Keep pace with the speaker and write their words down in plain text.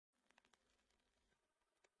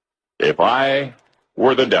If I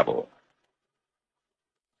were the devil.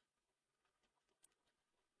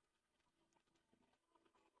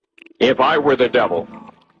 If I were the devil.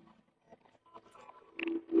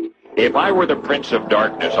 If I were the prince of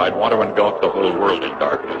darkness, I'd want to engulf the whole world in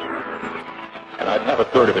darkness. And I'd have a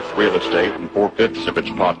third of its real estate and 4/5 of its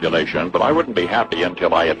population, but I wouldn't be happy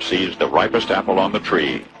until I had seized the ripest apple on the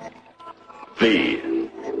tree. Thee.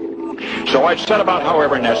 So I'd set about,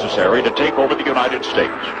 however necessary, to take over the United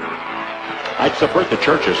States. I'd subvert the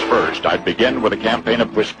churches first. I'd begin with a campaign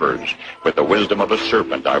of whispers. With the wisdom of a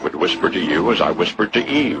serpent, I would whisper to you as I whispered to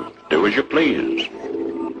Eve, do as you please.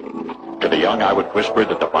 To the young, I would whisper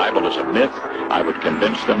that the Bible is a myth. I would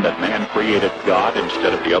convince them that man created God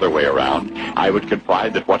instead of the other way around. I would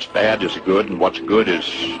confide that what's bad is good and what's good is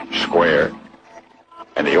square.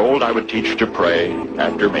 And the old I would teach to pray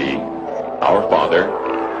after me, Our Father,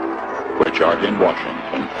 which art in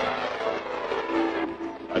Washington.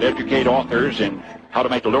 I'd educate authors in how to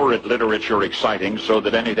make lurid literature exciting so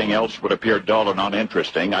that anything else would appear dull and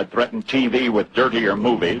uninteresting. I'd threaten TV with dirtier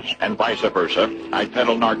movies, and vice versa. I'd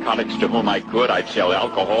peddle narcotics to whom I could. I'd sell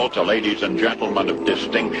alcohol to ladies and gentlemen of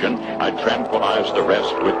distinction. I'd tranquilize the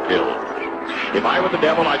rest with pills. If I were the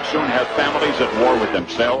devil, I'd soon have families at war with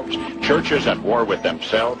themselves, churches at war with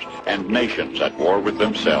themselves, and nations at war with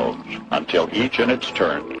themselves, until each in its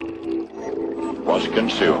turn was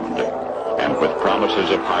consumed. And with promises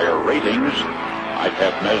of higher ratings, I'd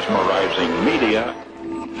have mesmerizing media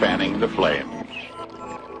fanning the flames.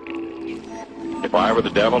 If I were the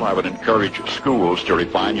devil, I would encourage schools to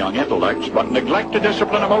refine young intellects, but neglect to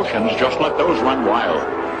discipline emotions. Just let those run wild.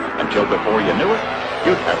 Until before you knew it,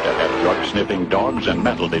 you'd have to have drug-sniffing dogs and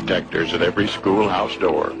metal detectors at every schoolhouse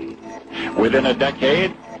door. Within a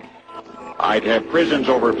decade, I'd have prisons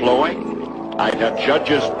overflowing. I'd have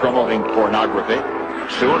judges promoting pornography.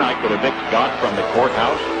 Soon I could evict God from the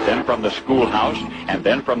courthouse, then from the schoolhouse, and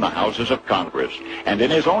then from the houses of Congress. And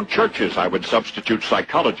in his own churches I would substitute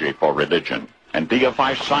psychology for religion and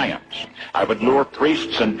deify science. I would lure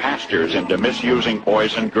priests and pastors into misusing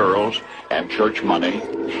boys and girls and church money.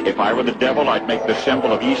 If I were the devil, I'd make the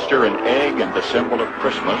symbol of Easter an egg and the symbol of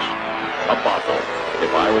Christmas a bottle.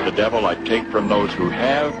 If I were the devil, I'd take from those who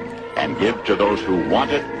have and give to those who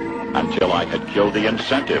want it until I had killed the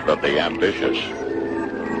incentive of the ambitious.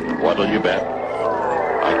 What'll you bet?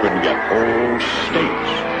 I couldn't get whole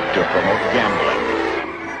states to promote gambling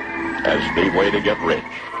as the way to get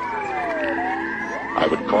rich. I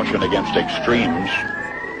would caution against extremes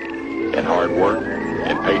in hard work,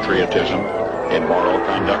 in patriotism, in moral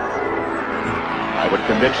conduct. I would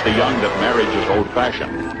convince the young that marriage is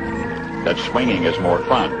old-fashioned, that swinging is more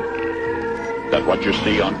fun, that what you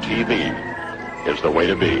see on TV is the way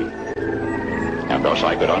to be. And thus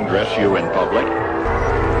I could undress you in public,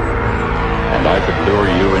 and I could lure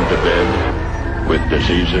you into bed with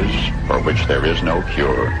diseases for which there is no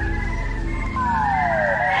cure.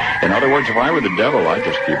 In other words, if I were the devil, I'd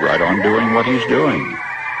just keep right on doing what he's doing.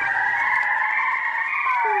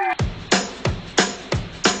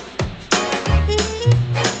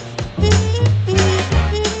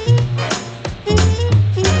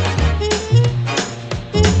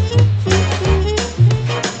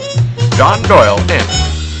 John Doyle in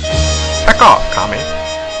Heck Off, Commie.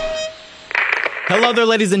 Hello there,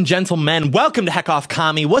 ladies and gentlemen. Welcome to Heck Off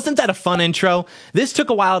Commie. Wasn't that a fun intro? This took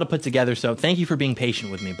a while to put together, so thank you for being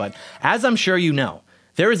patient with me. But as I'm sure you know,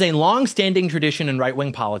 there is a long-standing tradition in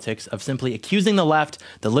right-wing politics of simply accusing the left,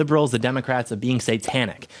 the liberals, the Democrats of being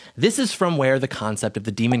satanic. This is from where the concept of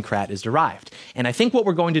the democrat is derived. And I think what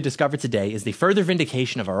we're going to discover today is the further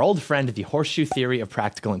vindication of our old friend, the horseshoe theory of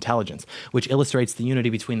practical intelligence, which illustrates the unity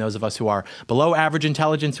between those of us who are below average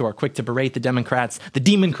intelligence, who are quick to berate the Democrats,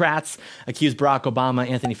 accuse Barack Obama,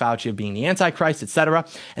 Anthony Fauci of being the Antichrist, etc.,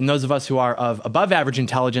 and those of us who are of above average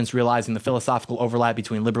intelligence, realizing the philosophical overlap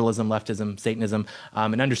between liberalism, leftism, Satanism,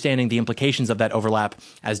 and understanding the implications of that overlap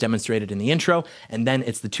as demonstrated in the intro. And then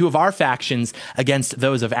it's the two of our factions against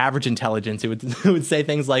those of average intelligence who would say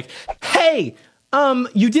things like, hey,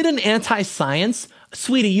 you did an anti-science?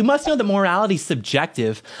 Sweetie, you must know that morality's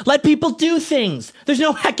subjective. Let people do things. There's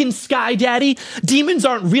no heckin' sky, daddy. Demons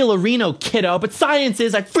aren't real Reno, kiddo, but science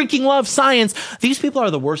is. I freaking love science. These people are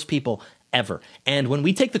the worst people ever. And when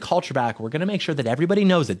we take the culture back, we're going to make sure that everybody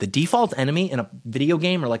knows it. The default enemy in a video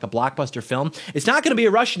game or like a blockbuster film, it's not going to be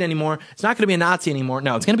a Russian anymore. It's not going to be a Nazi anymore.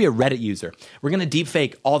 No, it's going to be a Reddit user. We're going to deep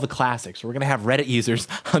fake all the classics. We're going to have Reddit users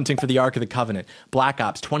hunting for the Ark of the Covenant, Black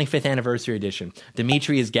Ops 25th Anniversary Edition.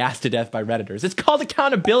 Dimitri is gassed to death by Redditors. It's called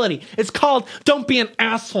accountability. It's called don't be an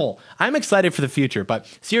asshole. I'm excited for the future, but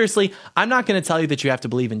seriously, I'm not going to tell you that you have to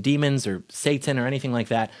believe in demons or Satan or anything like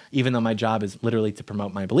that, even though my job is literally to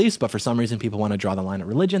promote my beliefs, but for some reason people want to draw the line at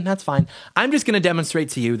religion. That's fine. I'm just going to demonstrate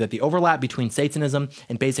to you that the overlap between Satanism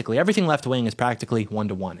and basically everything left-wing is practically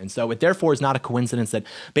one-to-one. And so it therefore is not a coincidence that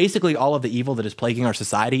basically all of the evil that is plaguing our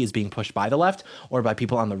society is being pushed by the left or by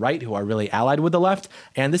people on the right who are really allied with the left.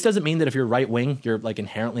 And this doesn't mean that if you're right-wing, you're like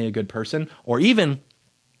inherently a good person, or even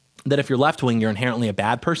that if you're left-wing, you're inherently a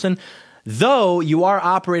bad person. Though you are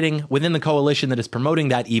operating within the coalition that is promoting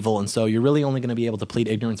that evil, and so you're really only going to be able to plead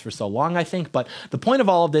ignorance for so long, I think. But the point of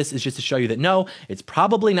all of this is just to show you that no, it's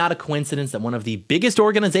probably not a coincidence that one of the biggest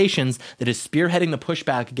organizations that is spearheading the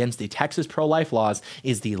pushback against the Texas pro-life laws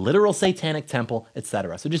is the literal satanic temple,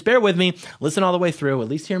 etc. So just bear with me, listen all the way through, at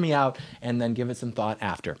least hear me out, and then give it some thought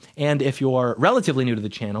after. And if you're relatively new to the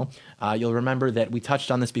channel, you'll remember that we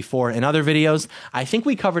touched on this before in other videos. I think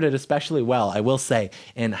we covered it especially well, I will say,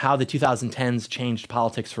 in how the 2010s changed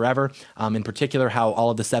politics forever, in particular how all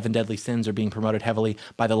of the 7 deadly sins are being promoted heavily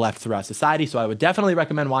by the left throughout society. So I would definitely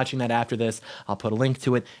recommend watching that after this. I'll put a link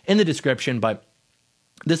to it in the description, but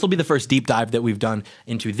this will be the first deep dive that we've done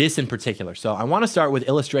into this in particular. So I want to start with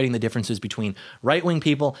illustrating the differences between right-wing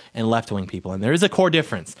people and left-wing people. And there is a core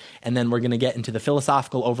difference. And then we're going to get into the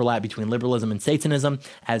philosophical overlap between liberalism and Satanism,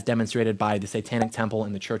 as demonstrated by the Satanic Temple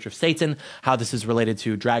and the Church of Satan, how this is related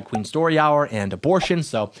to Drag Queen Story Hour and abortion.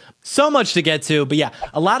 So much to get to. But yeah,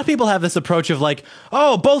 a lot of people have this approach of like,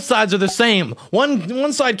 oh, both sides are the same.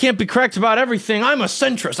 One side can't be correct about everything. I'm a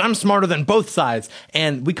centrist. I'm smarter than both sides.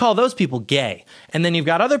 And we call those people gay. And then you've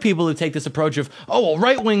got other people who take this approach of, oh, well,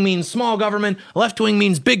 right-wing means small government, left-wing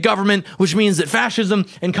means big government, which means that fascism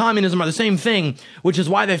and communism are the same thing, which is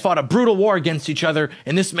why they fought a brutal war against each other,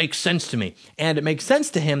 and this makes sense to me. And it makes sense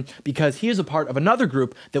to him because he is a part of another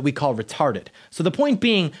group that we call retarded. So the point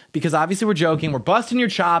being, because obviously we're joking, we're busting your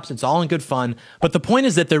chops, it's all in good fun, but the point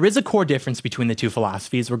is that there is a core difference between the two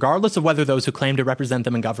philosophies, regardless of whether those who claim to represent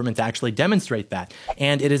them in government actually demonstrate that.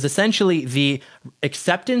 And it is essentially the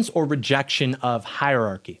acceptance or rejection of hierarchy.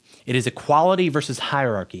 It is equality versus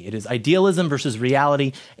hierarchy. It is idealism versus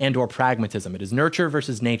reality and or pragmatism. It is nurture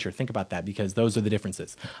versus nature. Think about that because those are the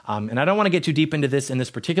differences. And I don't want to get too deep into this in this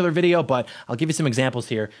particular video, but I'll give you some examples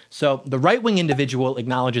here. So the right-wing individual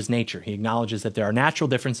acknowledges nature. He acknowledges that there are natural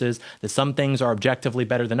differences, that some things are objectively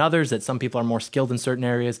better than others, that some people are more skilled in certain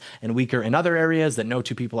areas and weaker in other areas, that no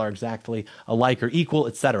two people are exactly alike or equal,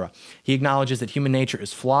 etc. He acknowledges that human nature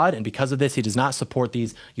is flawed, and because of this, he does not support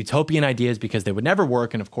these utopian ideas because they would never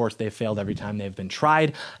work, and of course, they've failed every time they've been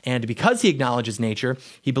tried. And because he acknowledges nature,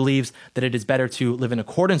 he believes that it is better to live in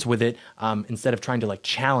accordance with it instead of trying to like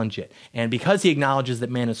challenge it. And because he acknowledges that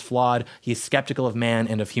man is flawed, he is skeptical of man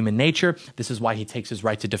and of human nature. This is why he takes his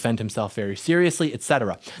right to defend himself very seriously,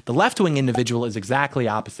 etc. The left-wing individual is exactly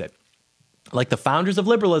opposite. Like the founders of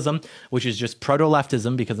liberalism, which is just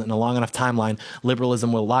proto-leftism, because in a long enough timeline,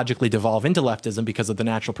 liberalism will logically devolve into leftism because of the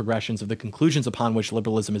natural progressions of the conclusions upon which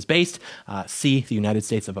liberalism is based. See the United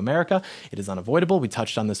States of America. It is unavoidable. We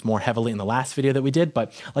touched on this more heavily in the last video that we did,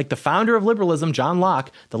 but like the founder of liberalism, John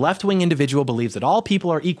Locke, the left-wing individual believes that all people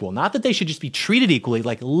are equal, not that they should just be treated equally,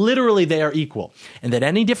 like literally they are equal, and that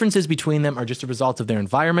any differences between them are just a result of their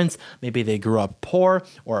environments. Maybe they grew up poor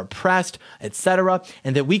or oppressed, etc.,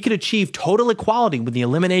 and that we could achieve total equality with the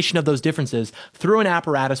elimination of those differences through an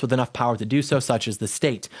apparatus with enough power to do so, such as the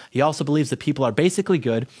state. He also believes that people are basically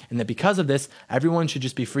good, and that because of this, everyone should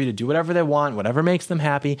just be free to do whatever they want, whatever makes them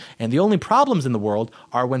happy, and the only problems in the world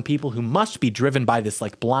are when people who must be driven by this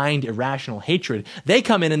like blind, irrational hatred, they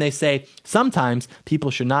come in and they say, sometimes people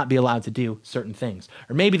should not be allowed to do certain things.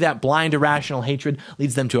 Or maybe that blind, irrational hatred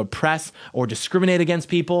leads them to oppress or discriminate against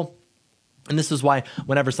people. And this is why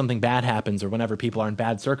whenever something bad happens or whenever people are in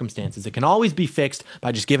bad circumstances, it can always be fixed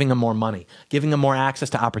by just giving them more money, giving them more access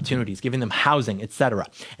to opportunities, giving them housing, etc.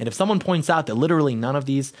 And if someone points out that literally none of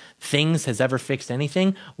these things has ever fixed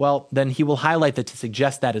anything, well, then he will highlight that to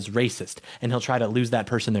suggest that is racist, and he'll try to lose that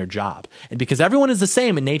person their job. And because everyone is the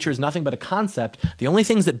same and nature is nothing but a concept, the only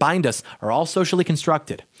things that bind us are all socially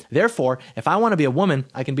constructed. Therefore, if I want to be a woman,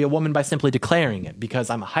 I can be a woman by simply declaring it because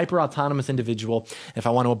I'm a hyper-autonomous individual. If I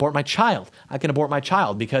want to abort my child, I can abort my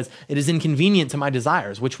child because it is inconvenient to my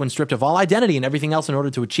desires, which when stripped of all identity and everything else in order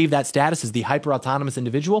to achieve that status as the hyper-autonomous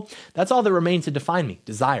individual, that's all that remains to define me,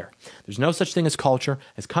 desire. There's no such thing as culture,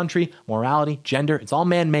 as country, morality, gender. It's all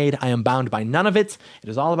man-made. I am bound by none of it. It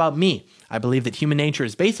is all about me. I believe that human nature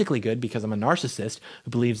is basically good because I'm a narcissist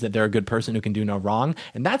who believes that they're a good person who can do no wrong.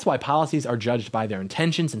 And that's why policies are judged by their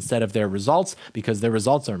intentions instead of their results, because their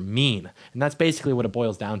results are mean. And that's basically what it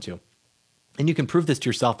boils down to. And you can prove this to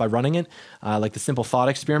yourself by running it, like the simple thought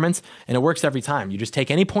experiments, and it works every time. You just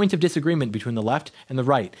take any point of disagreement between the left and the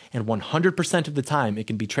right, and 100% of the time it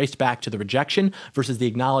can be traced back to the rejection versus the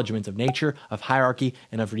acknowledgement of nature, of hierarchy,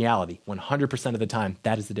 and of reality. 100% of the time,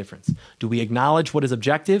 that is the difference. Do we acknowledge what is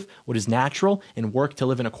objective, what is natural, and work to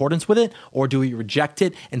live in accordance with it, or do we reject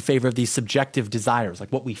it in favor of these subjective desires,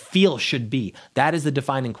 like what we feel should be? That is the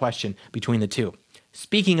defining question between the two.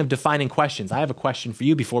 Speaking of defining questions, I have a question for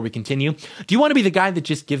you before we continue. Do you want to be the guy that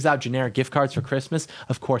just gives out generic gift cards for Christmas?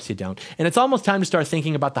 Of course you don't. And it's almost time to start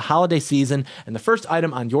thinking about the holiday season, and the first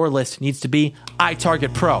item on your list needs to be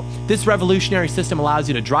iTarget Pro. This revolutionary system allows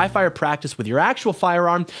you to dry fire practice with your actual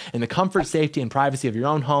firearm in the comfort, safety, and privacy of your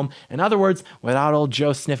own home. In other words, without old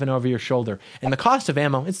Joe sniffing over your shoulder. And the cost of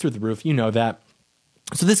ammo, it's through the roof, you know that.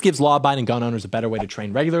 So this gives law-abiding gun owners a better way to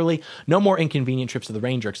train regularly. No more inconvenient trips to the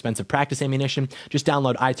range or expensive practice ammunition. Just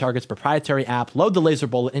download iTarget's proprietary app, load the laser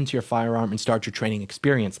bullet into your firearm, and start your training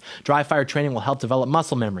experience. Dry fire training will help develop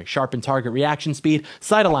muscle memory, sharpen target reaction speed,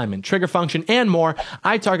 sight alignment, trigger function, and more.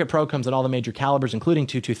 iTarget Pro comes in all the major calibers, including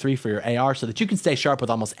 .223 for your AR, so that you can stay sharp with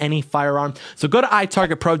almost any firearm. So go to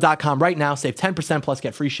itargetpro.com right now, save 10% plus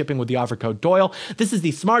get free shipping with the offer code Doyle. This is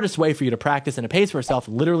the smartest way for you to practice, and it pays for itself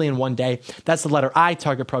literally in one day. That's the letter I,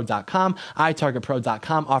 itargetpro.com,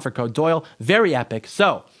 itargetpro.com, offer code Doyle. Very epic.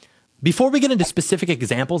 So, before we get into specific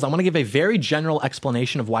examples, I want to give a very general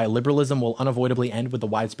explanation of why liberalism will unavoidably end with the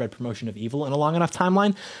widespread promotion of evil in a long enough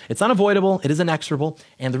timeline. It's unavoidable, it is inexorable,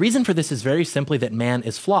 and the reason for this is very simply that man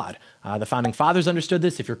is flawed. The founding fathers understood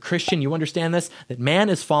this. If you're Christian, you understand this, that man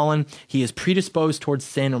is fallen, he is predisposed towards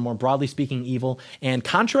sin, or more broadly speaking, evil. And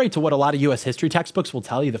contrary to what a lot of U.S. history textbooks will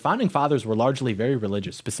tell you, the founding fathers were largely very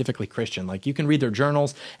religious, specifically Christian. Like, you can read their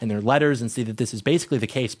journals and their letters and see that this is basically the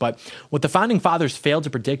case. But what the founding fathers failed to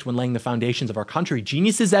predict when laying the foundations of our country,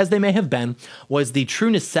 geniuses as they may have been, was the true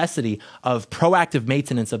necessity of proactive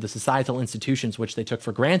maintenance of the societal institutions which they took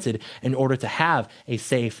for granted in order to have a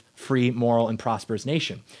safe, free, moral, and prosperous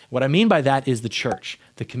nation. What I mean by that is the church,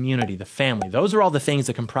 the community, the family. Those are all the things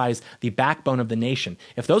that comprise the backbone of the nation.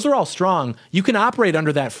 If those are all strong, you can operate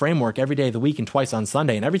under that framework every day of the week and twice on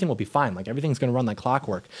Sunday, and everything will be fine. Like, everything's going to run like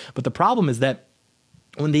clockwork. But the problem is that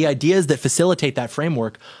when the ideas that facilitate that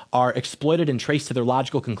framework are exploited and traced to their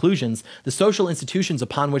logical conclusions, the social institutions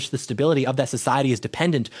upon which the stability of that society is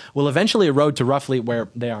dependent will eventually erode to roughly where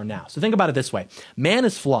they are now. So think about it this way. Man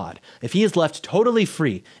is flawed. If he is left totally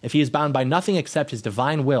free, if he is bound by nothing except his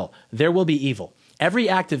divine will, there will be evil. Every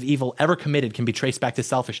act of evil ever committed can be traced back to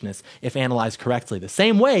selfishness if analyzed correctly, the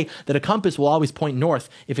same way that a compass will always point north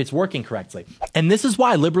if it's working correctly. And this is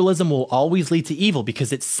why liberalism will always lead to evil,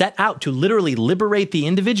 because it's set out to literally liberate the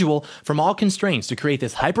individual from all constraints, to create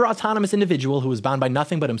this hyper-autonomous individual who is bound by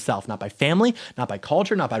nothing but himself, not by family, not by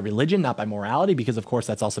culture, not by religion, not by morality, because of course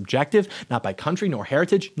that's all subjective, not by country nor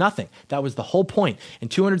heritage, nothing. That was the whole point.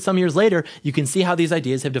 And 200 some years later, you can see how these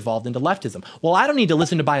ideas have devolved into leftism. Well, I don't need to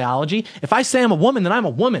listen to biology. If I say I'm a woman, then I'm a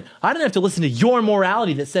woman. I don't have to listen to your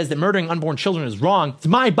morality that says that murdering unborn children is wrong. It's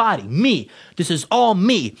my body, me. This is all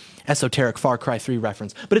me. Esoteric Far Cry 3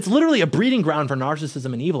 reference. But it's literally a breeding ground for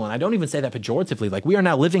narcissism and evil, and I don't even say that pejoratively. Like, we are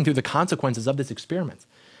now living through the consequences of this experiment.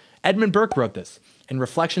 Edmund Burke wrote this in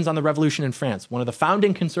Reflections on the Revolution in France, one of the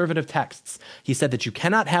founding conservative texts. He said that you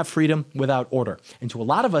cannot have freedom without order. And to a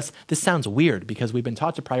lot of us, this sounds weird because we've been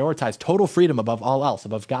taught to prioritize total freedom above all else,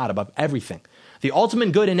 above God, above everything. The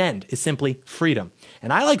ultimate good and end is simply freedom.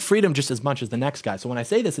 And I like freedom just as much as the next guy. So when I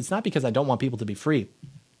say this, it's not because I don't want people to be free.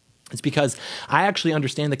 It's because I actually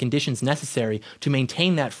understand the conditions necessary to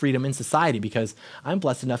maintain that freedom in society, because I'm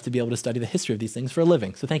blessed enough to be able to study the history of these things for a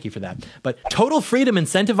living. So thank you for that. But total freedom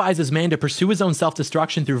incentivizes man to pursue his own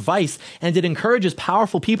self-destruction through vice, and it encourages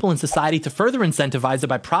powerful people in society to further incentivize it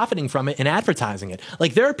by profiting from it and advertising it.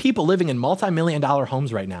 Like, there are people living in multi-million-dollar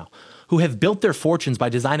homes right now who have built their fortunes by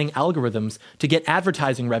designing algorithms to get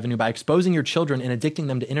advertising revenue by exposing your children and addicting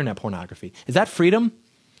them to internet pornography. Is that freedom?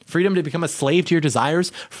 freedom to become a slave to your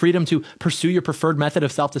desires, freedom to pursue your preferred method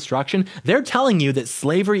of self-destruction. They're telling you that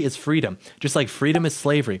slavery is freedom, just like freedom is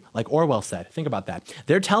slavery, like Orwell said. Think about that.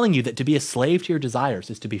 They're telling you that to be a slave to your desires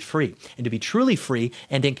is to be free, and to be truly free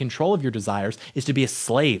and in control of your desires is to be a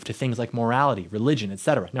slave to things like morality, religion,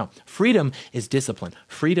 etc. No, freedom is discipline.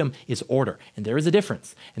 Freedom is order, and there is a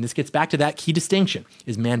difference. And this gets back to that key distinction.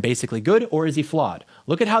 Is man basically good, or is he flawed?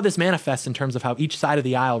 Look at how this manifests in terms of how each side of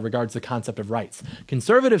the aisle regards the concept of rights.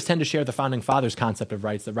 Conservatives tend to share the Founding Fathers' concept of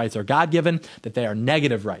rights, that rights are God-given, that they are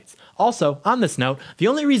negative rights. Also, on this note, the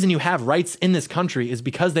only reason you have rights in this country is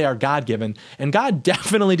because they are God-given, and God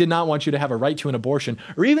definitely did not want you to have a right to an abortion,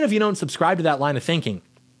 or even if you don't subscribe to that line of thinking.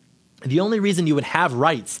 The only reason you would have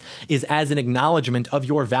rights is as an acknowledgement of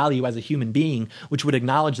your value as a human being, which would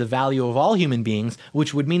acknowledge the value of all human beings,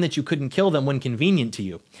 which would mean that you couldn't kill them when convenient to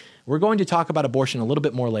you. We're going to talk about abortion a little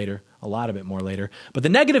bit more later, a lot of it more later, but the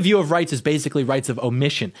negative view of rights is basically rights of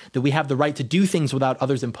omission, that we have the right to do things without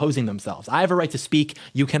others imposing themselves. I have a right to speak,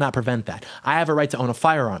 you cannot prevent that. I have a right to own a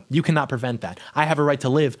firearm, you cannot prevent that. I have a right to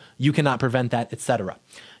live, you cannot prevent that, etc.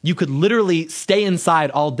 You could literally stay inside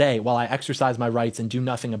all day while I exercise my rights and do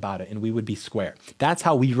nothing about it, and we would be square. That's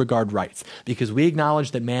how we regard rights, because we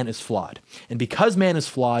acknowledge that man is flawed. And because man is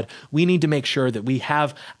flawed, we need to make sure that we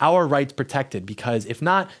have our rights protected, because if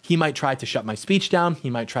not, he might try to shut my speech down, he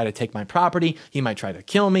might try to take my property, he might try to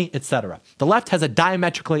kill me, etc. The left has a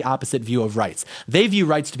diametrically opposite view of rights. They view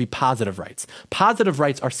rights to be positive rights. Positive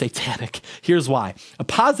rights are satanic. Here's why. A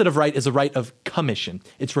positive right is a right of commission.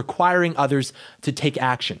 It's requiring others to take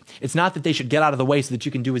action. It's not that they should get out of the way so that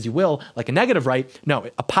you can do as you will, like a negative right. No,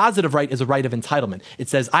 a positive right is a right of entitlement. It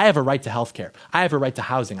says, I have a right to healthcare. I have a right to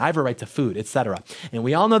housing. I have a right to food, etc. And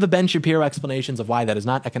we all know the Ben Shapiro explanations of why that is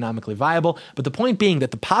not economically viable, but the point being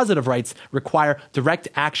that the positive rights require direct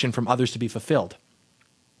action from others to be fulfilled,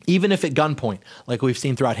 even if at gunpoint, like we've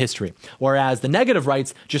seen throughout history. Whereas the negative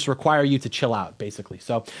rights just require you to chill out, basically.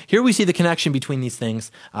 So here we see the connection between these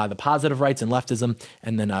things, the positive rights and leftism,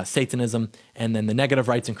 and then Satanism, and then the negative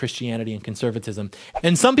rights and Christianity and conservatism.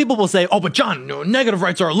 And some people will say, oh, but John, no, negative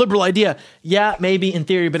rights are a liberal idea. Yeah, maybe in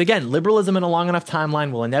theory, but again, liberalism in a long enough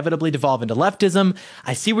timeline will inevitably devolve into leftism.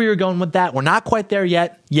 I see where you're going with that. We're not quite there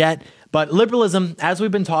yet. But liberalism, as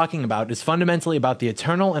we've been talking about, is fundamentally about the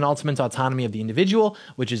eternal and ultimate autonomy of the individual,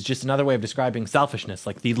 which is just another way of describing selfishness,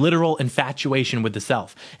 like the literal infatuation with the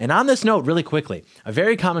self. And on this note, really quickly, a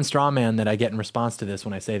very common straw man that I get in response to this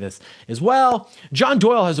when I say this is, well, John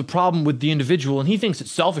Doyle has a problem with the individual and he thinks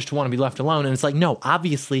it's selfish to want to be left alone. And it's like, no,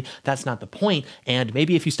 obviously that's not the point. And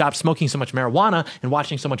maybe if you stopped smoking so much marijuana and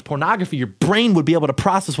watching so much pornography, your brain would be able to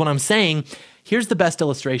process what I'm saying. Here's the best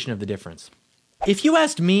illustration of the difference. If you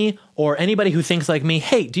asked me or anybody who thinks like me,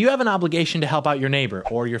 hey, do you have an obligation to help out your neighbor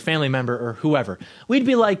or your family member or whoever? We'd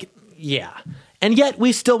be like, yeah. And yet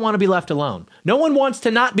we still want to be left alone. No one wants to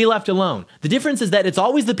not be left alone. The difference is that it's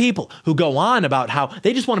always the people who go on about how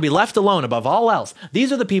they just want to be left alone above all else.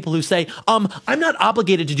 These are the people who say, I'm not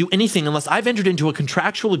obligated to do anything unless I've entered into a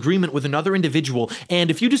contractual agreement with another individual. And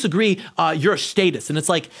if you disagree, you're a status. And it's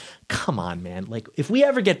like, come on, man. Like, if we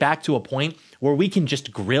ever get back to a point where we can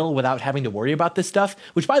just grill without having to worry about this stuff,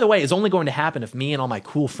 which, by the way, is only going to happen if me and all my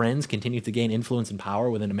cool friends continue to gain influence and power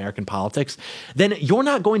within American politics, then you're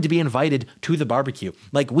not going to be invited to the barbecue.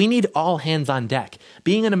 Like, we need all hands on deck.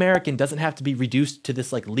 Being an American doesn't have to be reduced to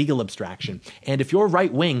this, like, legal abstraction. And if you're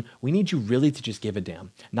right wing, we need you really to just give a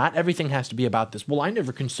damn. Not everything has to be about this, well, I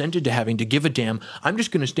never consented to having to give a damn. I'm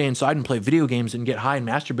just going to stay inside and play video games and get high and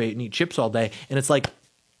masturbate and eat chips all day. And it's like,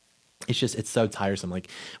 it's so tiresome. Like,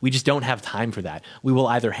 we just don't have time for that. We will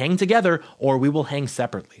either hang together or we will hang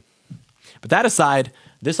separately. But that aside,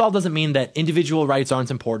 this all doesn't mean that individual rights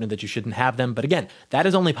aren't important, that you shouldn't have them. But again, that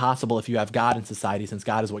is only possible if you have God in society, since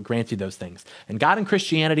God is what grants you those things. And God and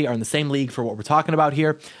Christianity are in the same league for what we're talking about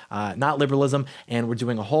here, not liberalism. And we're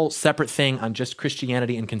doing a whole separate thing on just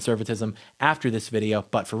Christianity and conservatism after this video.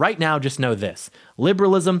 But for right now, just know this.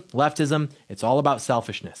 Liberalism, leftism, it's all about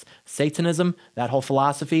selfishness. Satanism, that whole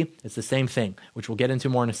philosophy, it's the same thing, which we'll get into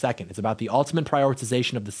more in a second. It's about the ultimate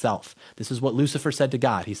prioritization of the self. This is what Lucifer said to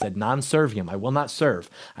God. He said, non serviam, I will not serve.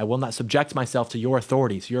 I will not subject myself to your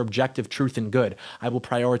authorities, your objective truth and good. I will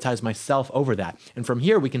prioritize myself over that. And from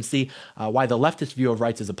here, we can see why the leftist view of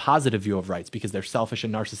rights is a positive view of rights, because they're selfish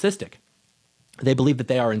and narcissistic. They believe that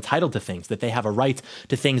they are entitled to things, that they have a right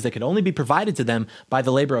to things that could only be provided to them by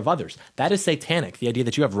the labor of others. That is satanic. The idea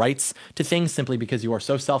that you have rights to things simply because you are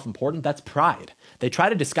so self-important, that's pride. They try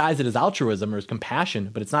to disguise it as altruism or as compassion,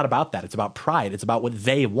 but it's not about that. It's about pride. It's about what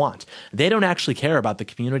they want. They don't actually care about the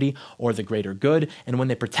community or the greater good, and when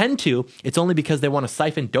they pretend to, it's only because they want to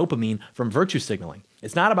siphon dopamine from virtue signaling.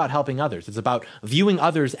 It's not about helping others. It's about viewing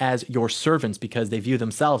others as your servants because they view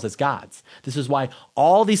themselves as gods. This is why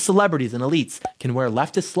all these celebrities and elites can wear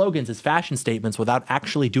leftist slogans as fashion statements without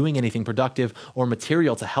actually doing anything productive or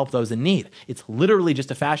material to help those in need. It's literally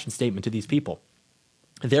just a fashion statement to these people.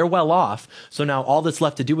 They're well off, so now all that's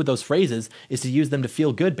left to do with those phrases is to use them to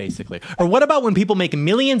feel good, basically. Or what about when people make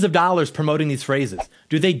millions of dollars promoting these phrases?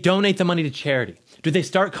 Do they donate the money to charity? Do they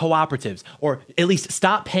start cooperatives? Or at least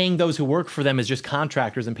stop paying those who work for them as just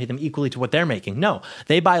contractors and pay them equally to what they're making? No,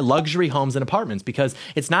 they buy luxury homes and apartments because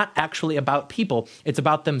it's not actually about people, it's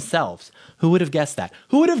about themselves. Who would have guessed that?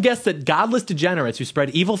 Who would have guessed that godless degenerates who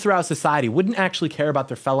spread evil throughout society wouldn't actually care about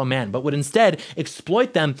their fellow man, but would instead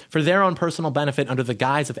exploit them for their own personal benefit under the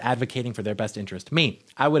guise of advocating for their best interest? Me,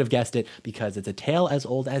 I would have guessed it because it's a tale as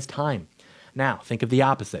old as time. Now, think of the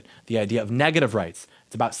opposite, the idea of negative rights.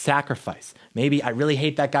 It's about sacrifice. Maybe I really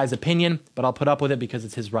hate that guy's opinion, but I'll put up with it because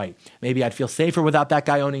it's his right. Maybe I'd feel safer without that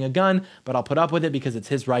guy owning a gun, but I'll put up with it because it's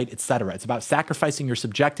his right, etc. It's about sacrificing your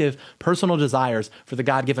subjective, personal desires for the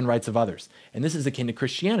God-given rights of others. And this is akin to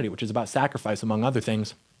Christianity, which is about sacrifice, among other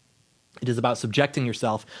things. It is about subjecting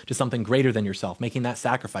yourself to something greater than yourself, making that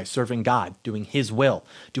sacrifice, serving God, doing His will,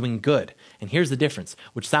 doing good. And here's the difference,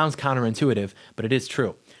 which sounds counterintuitive, but it is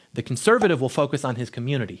true. The conservative will focus on his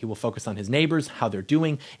community. He will focus on his neighbors, how they're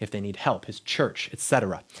doing, if they need help, his church,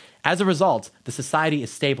 etc. As a result, the society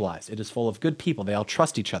is stabilized. It is full of good people. They all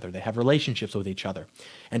trust each other. They have relationships with each other.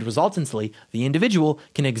 And resultantly, the individual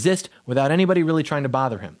can exist without anybody really trying to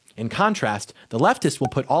bother him. In contrast, the leftist will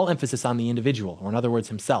put all emphasis on the individual, or in other words,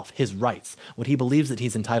 himself, his rights, what he believes that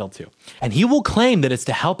he's entitled to. And he will claim that it's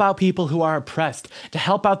to help out people who are oppressed, to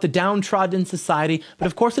help out the downtrodden in society, but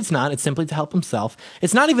of course it's not. It's simply to help himself.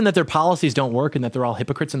 It's not even that their policies don't work and that they're all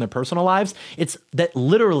hypocrites in their personal lives. It's that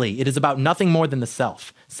literally it is about nothing more than the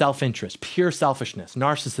self, self-interest, pure selfishness,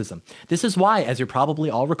 narcissism. This is why, as you're probably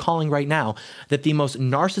all recalling right now, that the most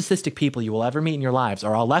narcissistic people you will ever meet in your lives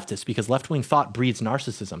are all leftists, because left-wing thought breeds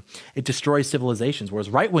narcissism. It destroys civilizations, whereas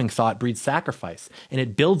right-wing thought breeds sacrifice, and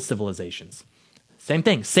it builds civilizations. Same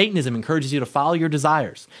thing. Satanism encourages you to follow your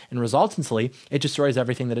desires, and resultantly, it destroys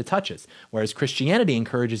everything that it touches. Whereas Christianity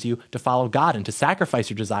encourages you to follow God and to sacrifice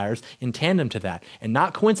your desires in tandem to that. And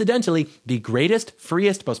not coincidentally, the greatest,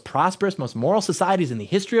 freest, most prosperous, most moral societies in the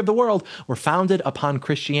history of the world were founded upon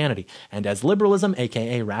Christianity. And as liberalism,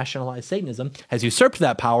 aka rationalized Satanism, has usurped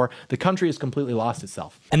that power, the country has completely lost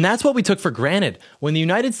itself. And that's what we took for granted. When the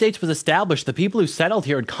United States was established, the people who settled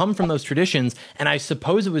here had come from those traditions, and I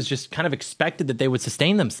suppose it was just kind of expected that they would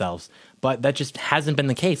sustain themselves, but that just hasn't been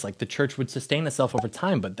the case. Like the church would sustain itself over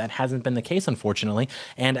time, but that hasn't been the case, unfortunately.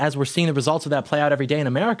 And as we're seeing the results of that play out every day in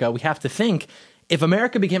America, we have to think, if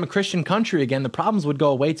America became a Christian country again, the problems would go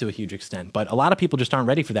away to a huge extent. But a lot of people just aren't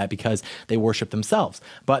ready for that because they worship themselves.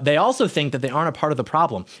 But they also think that they aren't a part of the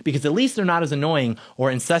problem because at least they're not as annoying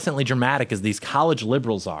or incessantly dramatic as these college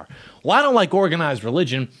liberals are. Well, I don't like organized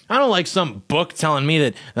religion. I don't like some book telling me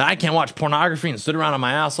that I can't watch pornography and sit around on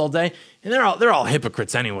my ass all day. And they're all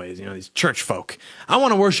hypocrites anyways, you know, these church folk. I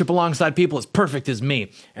want to worship alongside people as perfect as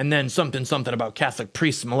me. And then something about Catholic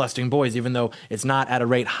priests molesting boys, even though it's not at a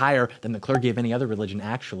rate higher than the clergy of any other religion,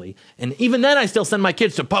 actually. And even then, I still send my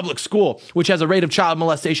kids to public school, which has a rate of child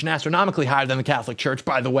molestation astronomically higher than the Catholic Church,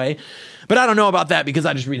 by the way. But I don't know about that because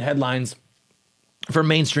I just read headlines from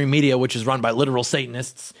mainstream media, which is run by literal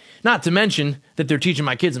Satanists. Not to mention that they're teaching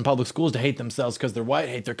my kids in public schools to hate themselves because they're white,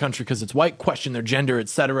 hate their country because it's white, question their gender,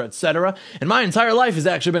 etc., etc. And my entire life has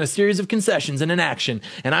actually been a series of concessions and inaction.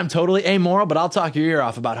 And I'm totally amoral, but I'll talk your ear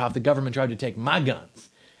off about how if the government tried to take my guns,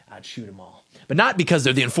 I'd shoot them all. But not because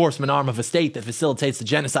they're the enforcement arm of a state that facilitates the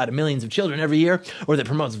genocide of millions of children every year or that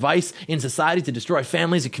promotes vice in society to destroy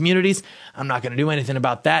families and communities. I'm not going to do anything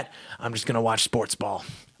about that. I'm just going to watch sports ball.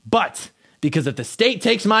 But because if the state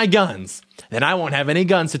takes my guns, then I won't have any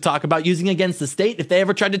guns to talk about using against the state if they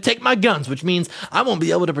ever tried to take my guns, which means I won't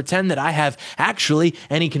be able to pretend that I have actually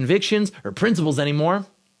any convictions or principles anymore,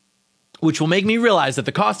 which will make me realize that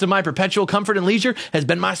the cost of my perpetual comfort and leisure has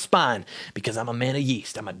been my spine, because I'm a man of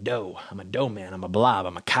yeast, I'm a dough man, I'm a blob,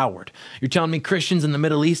 I'm a coward. You're telling me Christians in the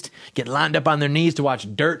Middle East get lined up on their knees to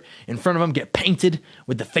watch dirt in front of them get painted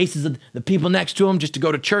with the faces of the people next to them just to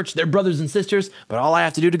go to church, they're brothers and sisters, but all I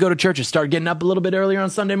have to do to go to church is start getting up a little bit earlier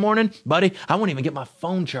on Sunday morning? Buddy, I won't even get my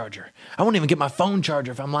phone charger. I won't even get my phone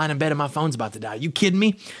charger if I'm lying in bed and my phone's about to die. You kidding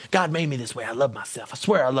me? God made me this way. I love myself. I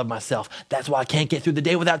swear I love myself. That's why I can't get through the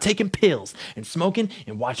day without taking pills. pills and smoking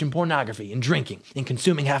and watching pornography and drinking and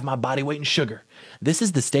consuming half my body weight in sugar. This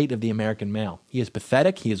is the state of the American male. He is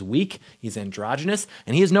pathetic, he is weak, he is androgynous,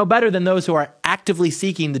 and he is no better than those who are actively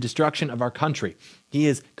seeking the destruction of our country. He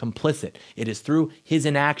is complicit. It is through his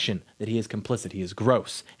inaction that he is complicit. He is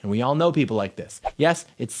gross. And we all know people like this. Yes,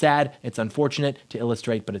 it's sad, it's unfortunate to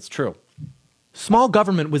illustrate, but it's true. Small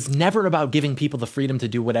government was never about giving people the freedom to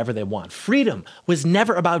do whatever they want. Freedom was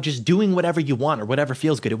never about just doing whatever you want or whatever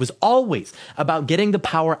feels good. It was always about getting the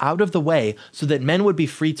power out of the way so that men would be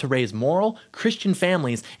free to raise moral, Christian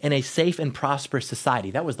families in a safe and prosperous society.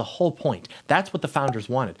 That was the whole point. That's what the founders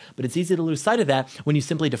wanted. But it's easy to lose sight of that when you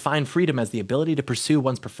simply define freedom as the ability to pursue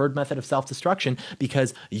one's preferred method of self-destruction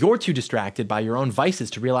because you're too distracted by your own vices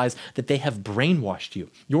to realize that they have brainwashed you.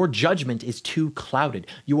 Your judgment is too clouded.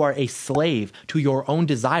 You are a slave to your own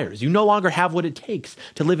desires. You no longer have what it takes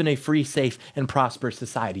to live in a free, safe, and prosperous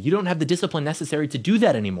society. You don't have the discipline necessary to do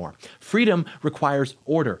that anymore. Freedom requires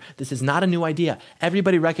order. This is not a new idea.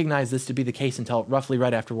 Everybody recognized this to be the case until roughly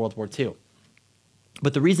right after World War II.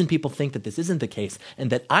 But the reason people think that this isn't the case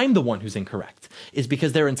and that I'm the one who's incorrect is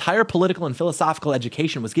because their entire political and philosophical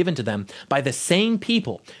education was given to them by the same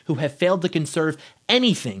people who have failed to conserve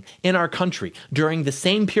anything in our country during the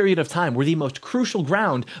same period of time where the most crucial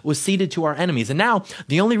ground was ceded to our enemies. And now,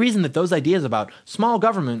 the only reason that those ideas about small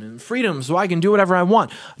government and freedom so I can do whatever I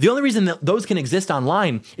want, the only reason that those can exist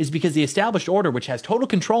online is because the established order, which has total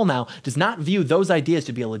control now, does not view those ideas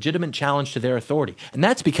to be a legitimate challenge to their authority. And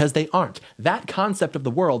that's because they aren't. That concept of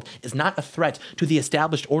the world is not a threat to the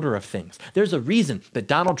established order of things. There's a reason that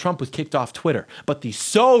Donald Trump was kicked off Twitter, but the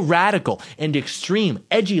so radical and extreme,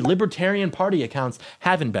 edgy libertarian party accounts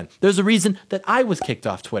haven't been. There's a reason that I was kicked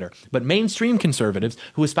off Twitter, but mainstream conservatives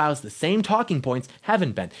who espouse the same talking points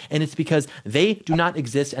haven't been. And it's because they do not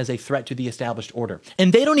exist as a threat to the established order.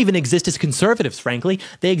 And they don't even exist as conservatives, frankly.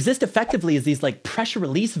 They exist effectively as these like pressure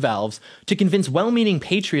release valves to convince well-meaning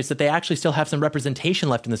patriots that they actually still have some representation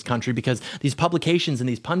left in this country because these publications and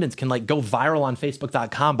these pundits can like go viral on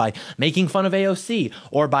Facebook.com by making fun of AOC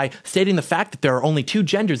or by stating the fact that there are only two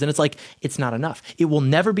genders. And it's like, it's not enough. It will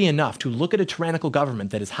never be enough to look at a tyrannical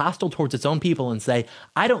government that is hostile towards its own people and say,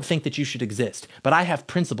 I don't think that you should exist, but I have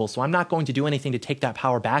principles, so I'm not going to do anything to take that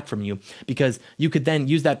power back from you because you could then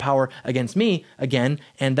use that power against me again,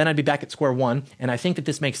 and then I'd be back at square one. And I think that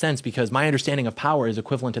this makes sense because my understanding of power is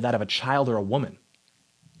equivalent to that of a child or a woman.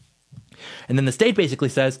 And then the state basically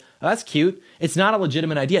says, oh, that's cute. It's not a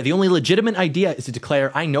legitimate idea. The only legitimate idea is to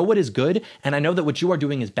declare, I know what is good, and I know that what you are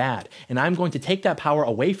doing is bad. And I'm going to take that power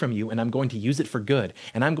away from you, and I'm going to use it for good.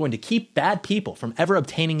 And I'm going to keep bad people from ever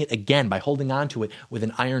obtaining it again by holding on to it with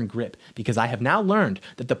an iron grip. Because I have now learned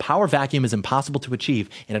that the power vacuum is impossible to achieve,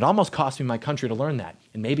 and it almost cost me my country to learn that.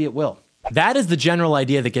 And maybe it will. That is the general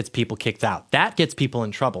idea that gets people kicked out. That gets people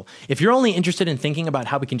in trouble. If you're only interested in thinking about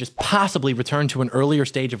how we can just possibly return to an earlier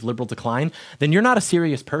stage of liberal decline, then you're not a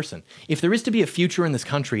serious person. If there is to be a future in this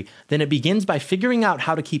country, then it begins by figuring out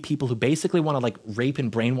how to keep people who basically want to like rape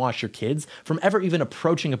and brainwash your kids from ever even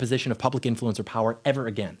approaching a position of public influence or power ever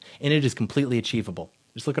again. And it is completely achievable.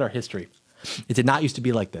 Just look at our history. It did not used to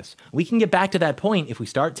be like this. We can get back to that point if we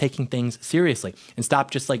start taking things seriously and stop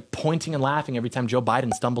just like pointing and laughing every time Joe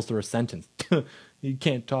Biden stumbles through a sentence. You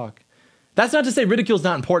can't talk. That's not to say ridicule is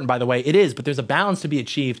not important, by the way. It is, but there's a balance to be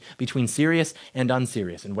achieved between serious and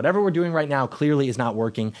unserious. And whatever we're doing right now clearly is not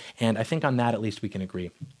working. And I think on that, at least we can agree.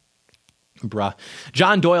 Bruh.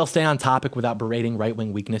 John Doyle, stay on topic without berating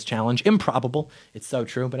right-wing weakness challenge. Improbable. It's so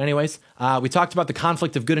true. But anyways, we talked about the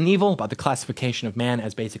conflict of good and evil, about the classification of man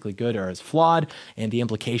as basically good or as flawed, and the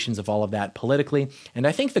implications of all of that politically. And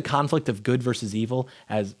I think the conflict of good versus evil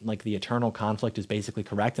as like the eternal conflict is basically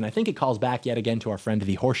correct. And I think it calls back yet again to our friend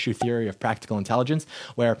the horseshoe theory of practical intelligence,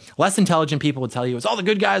 where less intelligent people would tell you it's all the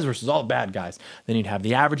good guys versus all the bad guys. Then you'd have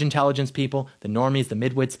the average intelligence people, the normies, the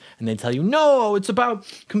midwits, and they'd tell you, no, it's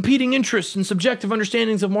about competing interests and subjective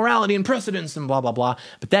understandings of morality and precedence and blah, blah, blah.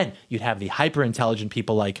 But then you'd have the hyper-intelligent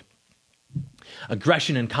people like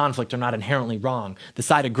aggression and conflict are not inherently wrong. The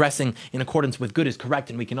side aggressing in accordance with good is correct,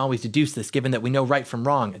 and we can always deduce this given that we know right from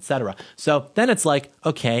wrong, etc. So then it's like,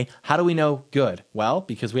 okay, how do we know good? Well,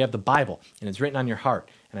 because we have the Bible, and it's written on your heart.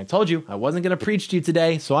 And I told you I wasn't going to preach to you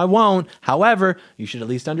today, so I won't. However, you should at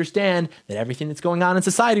least understand that everything that's going on in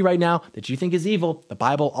society right now that you think is evil, the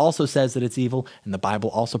Bible also says that it's evil, and the Bible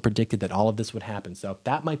also predicted that all of this would happen. So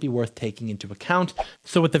that might be worth taking into account.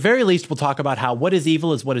 So at the very least, we'll talk about how what is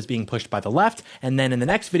evil is what is being pushed by the left. And then in the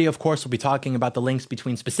next video, of course, we'll be talking about the links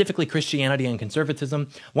between specifically Christianity and conservatism.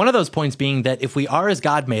 One of those points being that if we are as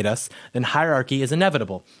God made us, then hierarchy is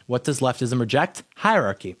inevitable. What does leftism reject?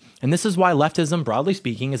 Hierarchy. And this is why leftism, broadly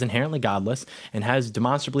speaking, speaking, is inherently godless and has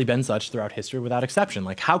demonstrably been such throughout history without exception.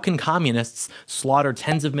 Like, how can communists slaughter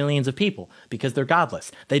tens of millions of people? Because they're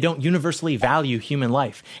godless. They don't universally value human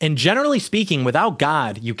life. And generally speaking, without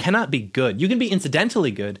God, you cannot be good. You can be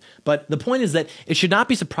incidentally good, but the point is that it should not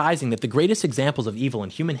be surprising that the greatest examples of evil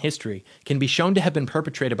in human history can be shown to have been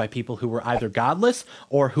perpetrated by people who were either godless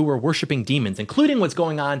or who were worshiping demons, including what's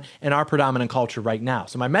going on in our predominant culture right now.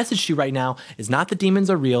 So my message to you right now is not that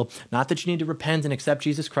demons are real, not that you need to repent and accept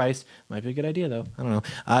Jesus Christ. Might be a good idea, though. I don't know.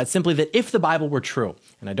 It's simply that if the Bible were true,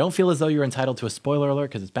 and I don't feel as though you're entitled to a spoiler alert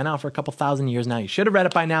because it's been out for a couple thousand years now. You should have read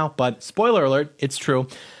it by now, but spoiler alert, it's true.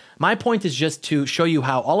 My point is just to show you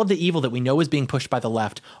how all of the evil that we know is being pushed by the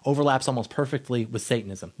left overlaps almost perfectly with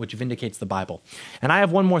Satanism, which vindicates the Bible. And I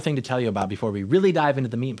have one more thing to tell you about before we really dive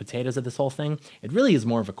into the meat and potatoes of this whole thing. It really is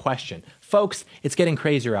more of a question. Folks, it's getting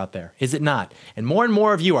crazier out there, is it not? And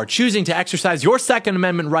more of you are choosing to exercise your Second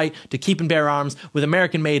Amendment right to keep and bear arms with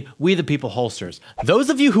American-made We the People holsters.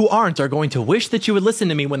 Those of you who aren't are going to wish that you would listen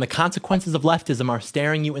to me when the consequences of leftism are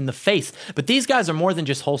staring you in the face. But these guys are more than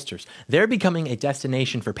just holsters. They're becoming a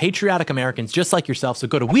destination for patriotic Americans just like yourself. So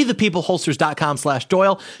go to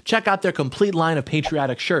wethepeopleholsters.com/Doyle. Check out their complete line of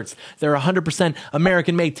patriotic shirts. They're 100%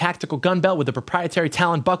 American-made tactical gun belt with a proprietary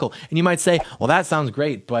Talon buckle. And you might say, well, that sounds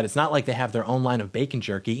great, but it's not like they have their own line of bacon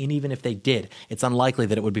jerky. And even if they did, it's unlikely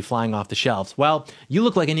that it would be flying off the shelves. Well, you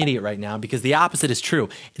look like an idiot right now because the opposite is true.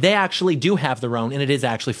 They actually do have their own, and it is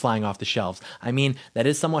actually flying off the shelves. I mean, that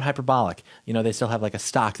is somewhat hyperbolic. You know, they still have like a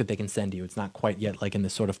stock that they can send you. It's not quite yet like in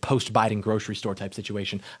this sort of post-Biden grocery store type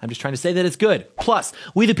situation. I'm just trying to say that it's good. Plus,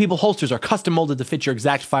 We the People holsters are custom molded to fit your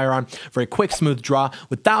exact firearm for a quick, smooth draw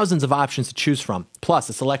with thousands of options to choose from. Plus,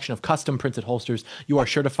 a selection of custom printed holsters you are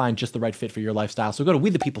sure to find just the right fit for your lifestyle. So go to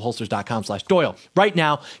wethepeopleholsters.com/Doyle. Right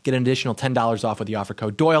now, get an additional $10 off with the offer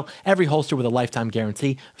code Doyle. Every holster with a lifetime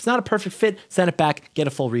guarantee. If it's not a perfect fit, send it back, get a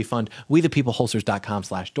full refund.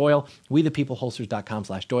 wethepeopleholsters.com/Doyle.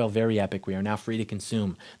 wethepeopleholsters.com/Doyle. Very epic. We are now free to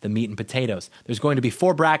consume the meat and potatoes. There's going to be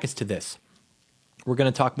 4 brackets to this. We're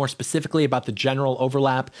going to talk more specifically about the general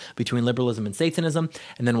overlap between liberalism and Satanism,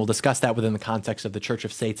 and then we'll discuss that within the context of the Church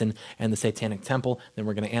of Satan and the Satanic Temple. Then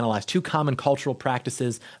we're going to analyze 2 common cultural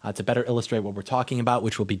practices to better illustrate what we're talking about,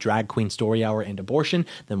 which will be drag queen story hour and abortion.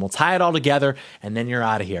 Then we'll tie it all together, and then you're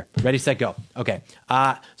out of here. Ready, set, go. Okay.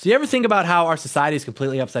 So you ever think about how our society is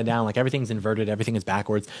completely upside down, like everything's inverted, everything is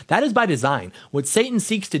backwards? That is by design. What Satan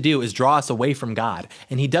seeks to do is draw us away from God,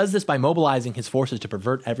 and he does this by mobilizing his forces to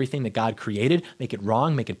pervert everything that God created, make it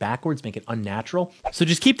wrong, make it backwards, make it unnatural. So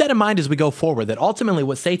just keep that in mind as we go forward, that ultimately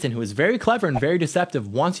what Satan, who is very clever and very deceptive,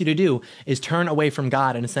 wants you to do is turn away from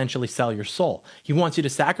God and essentially sell your soul. He wants you to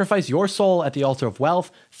sacrifice your soul at the altar of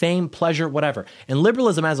wealth, fame, pleasure, whatever. And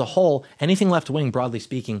liberalism as a whole, anything left-wing broadly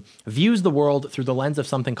speaking, views the world through the lens of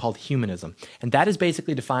something called humanism. And that is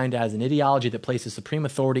basically defined as an ideology that places supreme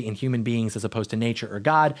authority in human beings as opposed to nature or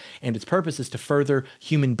God, and its purpose is to further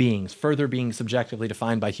human beings, further being subjectively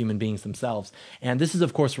defined by human beings themselves. And this is,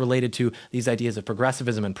 of course, related to these ideas of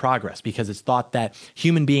progressivism and progress, because it's thought that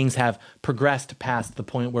human beings have progressed past the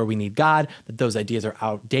point where we need God, that those ideas are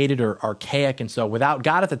outdated or archaic. And so without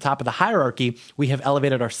God at the top of the hierarchy, we have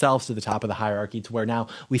elevated ourselves to the top of the hierarchy to where now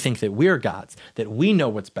we think that we're gods, that we know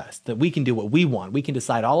what's best, that we can do what we want. We can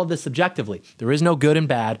decide all of this subjectively. There is no good and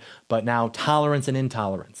bad, but now tolerance and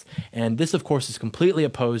intolerance. And this, of course, is completely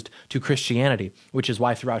opposed to Christianity, which is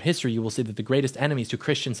why throughout history you will see that the greatest enemies to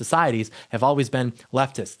Christian societies have always been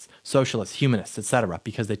leftists, socialists, humanists, etc.,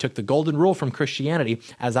 because they took the golden rule from Christianity,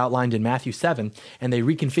 as outlined in Matthew 7, and they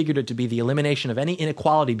reconfigured it to be the elimination of any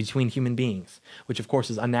inequality between human beings, which of course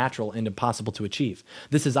is unnatural and impossible to achieve.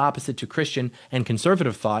 This is opposite to Christian and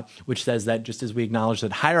conservative thought, which says that just as we acknowledge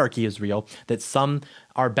that hierarchy is real, that some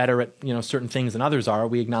are better at certain things than others are,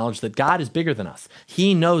 we acknowledge that God is bigger than us.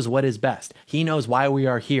 He knows what is best. He knows why we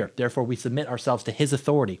are here. Therefore, we submit ourselves to his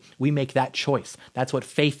authority. We make that choice. That's what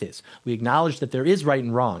faith is. We acknowledge that there is right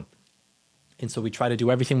and wrong. And so we try to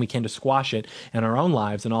do everything we can to squash it in our own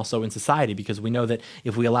lives and also in society, because we know that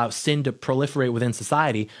if we allow sin to proliferate within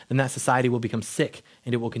society, then that society will become sick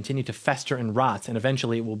and it will continue to fester and rot, and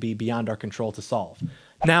eventually it will be beyond our control to solve.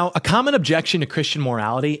 Now, a common objection to Christian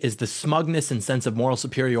morality is the smugness and sense of moral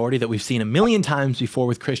superiority that we've seen a million times before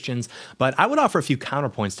with Christians, but I would offer a few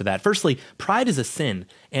counterpoints to that. Firstly, pride is a sin,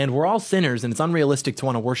 and we're all sinners, and it's unrealistic to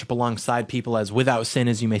want to worship alongside people as without sin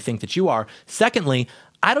as you may think that you are. Secondly,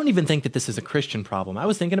 I don't even think that this is a Christian problem. I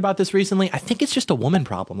was thinking about this recently. I think it's just a woman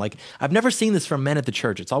problem. Like, I've never seen this from men at the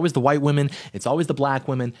church. It's always the white women, it's always the black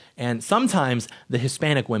women, and sometimes the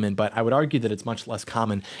Hispanic women, but I would argue that it's much less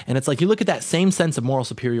common. And it's like you look at that same sense of moral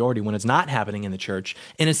superiority when it's not happening in the church,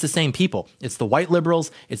 and it's the same people. It's the white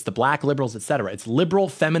liberals, it's the black liberals, etc. It's liberal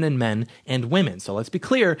feminine men and women. So let's be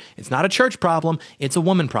clear, it's not a church problem, it's a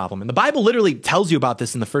woman problem. And the Bible literally tells you about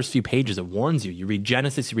this in the first few pages. It warns you. You read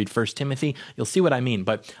Genesis, you read 1 Timothy, you'll see what I mean.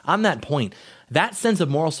 But on that point, that sense of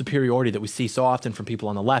moral superiority that we see so often from people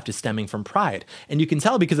on the left is stemming from pride. And you can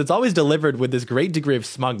tell because it's always delivered with this great degree of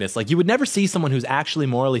smugness. Like, you would never see someone who's actually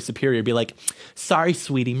morally superior be like, sorry,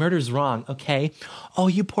 sweetie, murder's wrong, okay? Oh,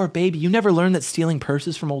 you poor baby, you never learned that stealing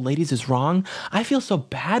purses from old ladies is wrong? I feel so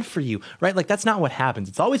bad for you, right? Like, that's not what happens.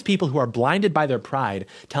 It's always people who are blinded by their pride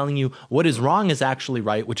telling you what is wrong is actually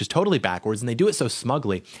right, which is totally backwards, and they do it so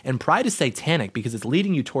smugly. And pride is satanic because it's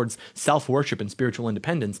leading you towards self-worship and spiritual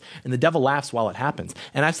independence, and the devil laughs while it happens.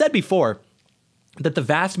 And I've said before that the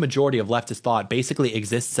vast majority of leftist thought basically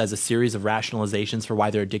exists as a series of rationalizations for why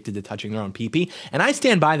they're addicted to touching their own pee-pee. And I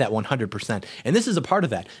stand by that 100%. And this is a part of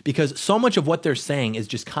that, because so much of what they're saying is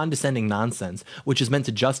just condescending nonsense, which is meant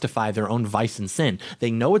to justify their own vice and sin.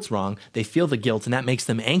 They know it's wrong, they feel the guilt, and that makes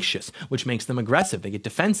them anxious, which makes them aggressive. They get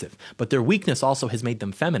defensive. But their weakness also has made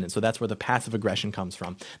them feminine, so that's where the passive aggression comes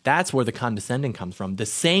from. That's where the condescending comes from. The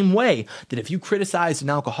same way that if you criticized an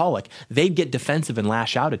alcoholic, they'd get defensive and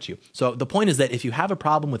lash out at you. So the point is that if you have a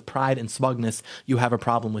problem with pride and smugness, you have a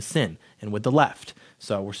problem with sin and with the left.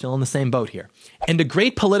 So we're still in the same boat here. And a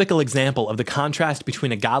great political example of the contrast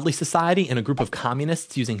between a godly society and a group of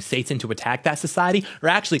communists using Satan to attack that society, or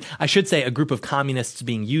actually, I should say a group of communists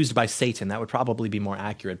being used by Satan, that would probably be more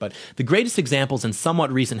accurate. But the greatest examples in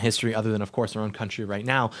somewhat recent history, other than, of course, our own country right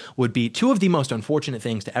now, would be two of the most unfortunate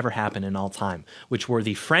things to ever happen in all time, which were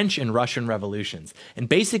the French and Russian revolutions. And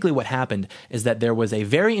basically what happened is that there was a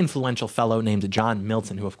very influential fellow named John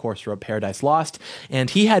Milton, who, of course, wrote Paradise Lost, and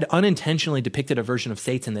he had unintentionally depicted a version of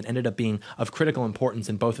Satan that ended up being of critical importance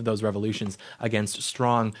in both of those revolutions against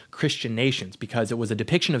strong Christian nations, because it was a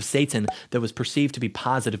depiction of Satan that was perceived to be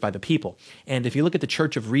positive by the people. And if you look at the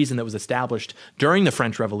Church of Reason that was established during the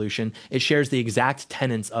French Revolution, it shares the exact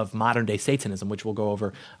tenets of modern-day Satanism, which we'll go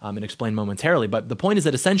over and explain momentarily. But the point is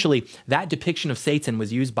that essentially that depiction of Satan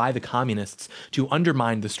was used by the communists to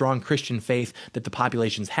undermine the strong Christian faith that the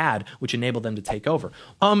populations had, which enabled them to take over.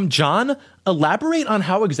 John, elaborate on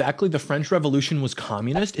how exactly the French Revolution was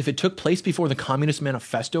communist, if it took place before the Communist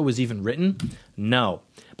Manifesto was even written? No.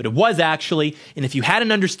 But it was actually, and if you had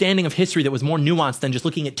an understanding of history that was more nuanced than just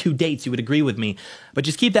looking at two dates, you would agree with me. But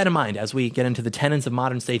just keep that in mind as we get into the tenets of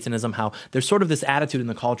modern Satanism, how there's sort of this attitude in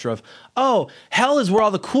the culture of, oh, hell is where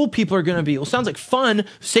all the cool people are going to be. Well, sounds like fun.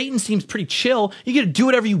 Satan seems pretty chill. You get to do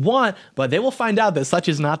whatever you want. But they will find out that such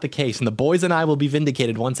is not the case, and the boys and I will be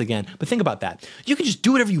vindicated once again. But think about that. You can just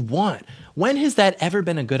do whatever you want. When has that ever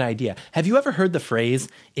been a good idea? Have you ever heard the phrase,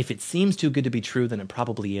 if it seems too good to be true, then it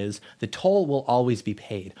probably is? The toll will always be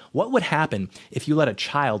paid. What would happen if you let a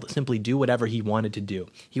child simply do whatever he wanted to do?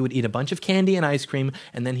 He would eat a bunch of candy and ice cream,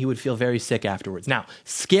 and then he would feel very sick afterwards. Now,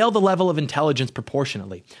 scale the level of intelligence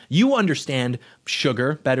proportionately. You understand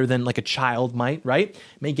sugar better than like a child might, right?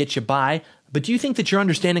 May get you by. But do you think that your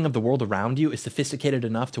understanding of the world around you is sophisticated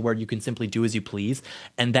enough to where you can simply do as you please,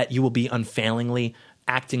 and that you will be unfailingly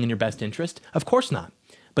acting in your best interest? Of course not.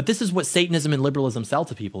 But this is what Satanism and liberalism sell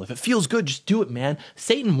to people. If it feels good, just do it, man.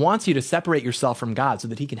 Satan wants you to separate yourself from God so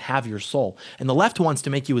that he can have your soul. And the left wants to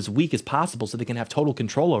make you as weak as possible so they can have total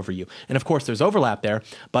control over you. And of course, there's overlap there,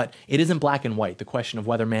 but it isn't black and white, the question of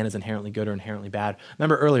whether man is inherently good or inherently bad.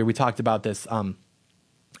 Remember earlier we talked about this,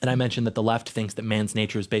 and I mentioned that the left thinks that man's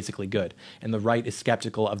nature is basically good, and the right is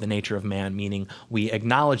skeptical of the nature of man, meaning we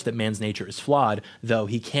acknowledge that man's nature is flawed, though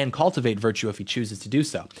he can cultivate virtue if he chooses to do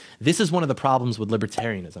so. This is one of the problems with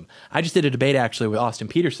libertarianism. I just did a debate actually with Austin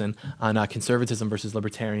Peterson on conservatism versus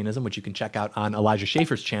libertarianism, which you can check out on Elijah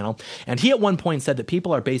Schaefer's channel, and he at one point said that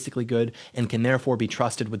people are basically good and can therefore be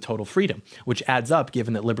trusted with total freedom, which adds up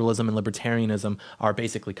given that liberalism and libertarianism are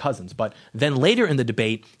basically cousins. But then later in the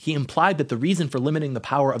debate, he implied that the reason for limiting the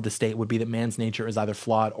power of the state would be that man's nature is either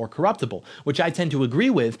flawed or corruptible, which I tend to agree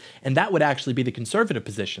with, and that would actually be the conservative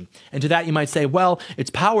position. And to that you might say, well, it's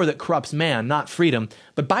power that corrupts man, not freedom.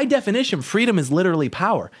 But by definition, freedom is literally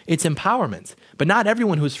power. It's empowerment. But not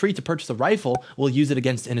everyone who is free to purchase a rifle will use it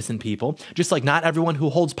against innocent people, just like not everyone who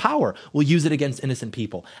holds power will use it against innocent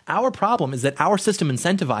people. Our problem is that our system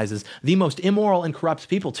incentivizes the most immoral and corrupt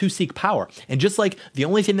people to seek power. And just like the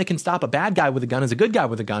only thing that can stop a bad guy with a gun is a good guy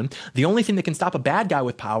with a gun, the only thing that can stop a bad guy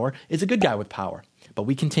with power is a good guy with power. But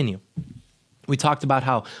we continue. We talked about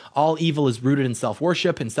how all evil is rooted in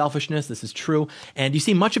self-worship and selfishness. This is true. And you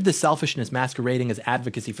see much of this selfishness masquerading as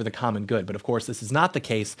advocacy for the common good. But of course, this is not the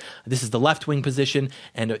case. This is the left-wing position,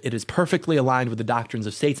 and it is perfectly aligned with the doctrines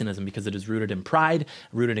of Satanism because it is rooted in pride,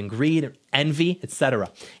 rooted in greed, envy, etc.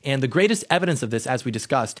 And the greatest evidence of this, as we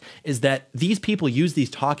discussed, is that these people use these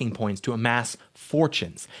talking points to amass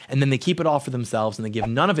fortunes. And then they keep it all for themselves, and they give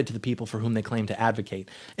none of it to the people for whom they claim to advocate.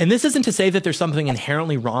 And this isn't to say that there's something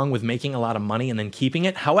inherently wrong with making a lot of money and then keeping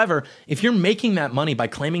it. However, if you're making that money by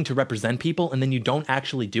claiming to represent people and then you don't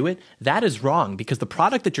actually do it, that is wrong because the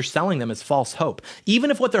product that you're selling them is false hope,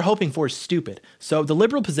 even if what they're hoping for is stupid. So the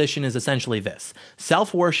liberal position is essentially this: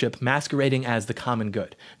 self-worship masquerading as the common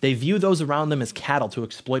good. They view those around them as cattle to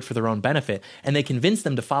exploit for their own benefit, and they convince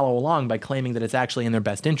them to follow along by claiming that it's actually in their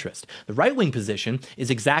best interest. The right-wing position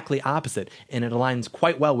is exactly opposite, and it aligns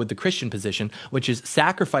quite well with the Christian position, which is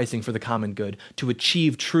sacrificing for the common good to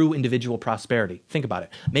achieve true individual prosperity. Think about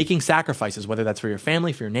it. Making sacrifices, whether that's for your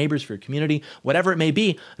family, for your neighbors, for your community, whatever it may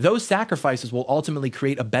be, those sacrifices will ultimately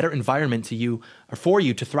create a better environment to you or for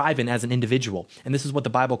you to thrive in as an individual. And this is what the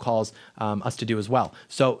Bible calls us to do as well.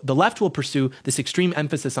 So the left will pursue this extreme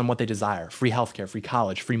emphasis on what they desire: free healthcare, free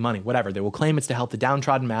college, free money, whatever. They will claim it's to help the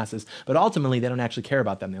downtrodden masses, but ultimately they don't actually care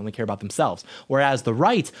about them. They only care about themselves. Whereas the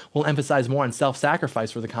right will emphasize more on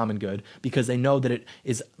self-sacrifice for the common good because they know that it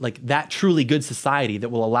is like that truly good society that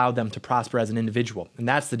will allow them to prosper as an individual. And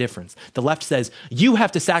that's the difference. The left says, you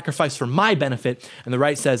have to sacrifice for my benefit, and the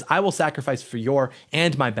right says, I will sacrifice for your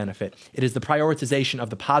and my benefit. It is the prioritization of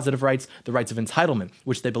the positive rights, the rights of entitlement,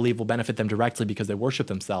 which they believe will benefit them directly because they worship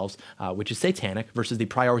themselves, which is satanic, versus the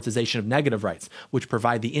prioritization of negative rights, which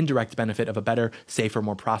provide the indirect benefit of a better, safer,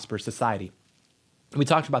 more prosperous society. We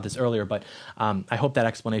talked about this earlier, but I hope that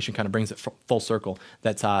explanation kind of brings it full circle,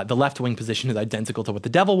 that the left-wing position is identical to what the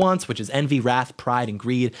devil wants, which is envy, wrath, pride, and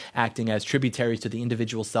greed, acting as tributaries to the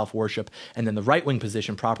individual's self-worship. And then the right-wing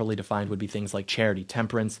position, properly defined, would be things like charity,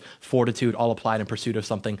 temperance, fortitude, all applied in pursuit of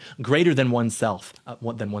something greater than oneself,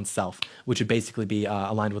 which would basically be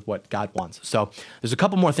aligned with what God wants. So there's a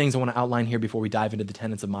couple more things I want to outline here before we dive into the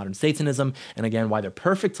tenets of modern Satanism, and again, why they're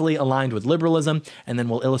perfectly aligned with liberalism, and then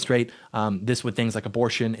we'll illustrate this with things like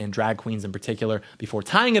abortion and drag queens in particular before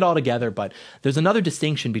tying it all together. But there's another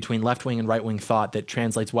distinction between left-wing and right-wing thought that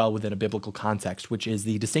translates well within a biblical context, which is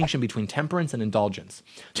the distinction between temperance and indulgence.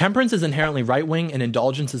 Temperance is inherently right-wing and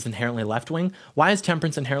indulgence is inherently left-wing. Why is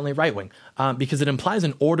temperance inherently right-wing? Because it implies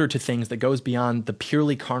an order to things that goes beyond the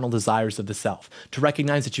purely carnal desires of the self, to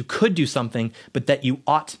recognize that you could do something, but that you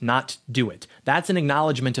ought not do it. That's an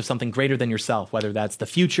acknowledgement of something greater than yourself, whether that's the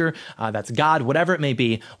future, that's God, whatever it may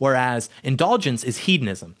be, whereas indulgence is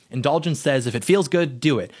hedonism. Indulgence says if it feels good,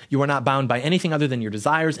 do it. You are not bound by anything other than your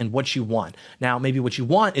desires and what you want. Now, maybe what you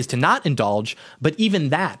want is to not indulge, but even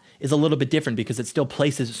that is a little bit different because it still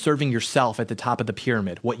places serving yourself at the top of the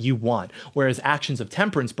pyramid, what you want. Whereas actions of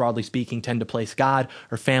temperance, broadly speaking, tend to place God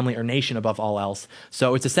or family or nation above all else.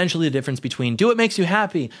 So it's essentially the difference between do what makes you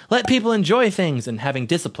happy, let people enjoy things, and having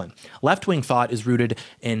discipline. Left-wing thought is rooted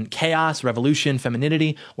in chaos, revolution,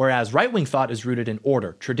 femininity, whereas right-wing thought is rooted in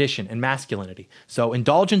order, tradition, and masculinity. So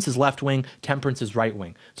indulgence is left-wing, temperance is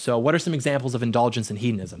right-wing. So what are some examples of indulgence and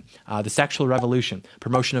hedonism? The sexual revolution,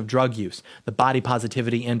 promotion of drug use, the body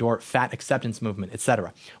positivity and or fat acceptance movement,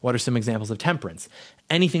 etc. What are some examples of temperance?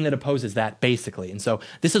 Anything that opposes that, basically. And so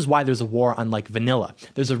this is why there's a war on like vanilla.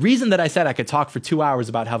 There's a reason that I said I could talk for 2 hours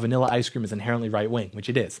about how vanilla ice cream is inherently right-wing, which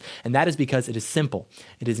it is. And that is because it is simple.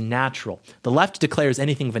 It is natural. The left declares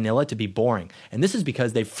anything vanilla to be boring. And this is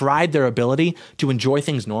because they've fried their ability to enjoy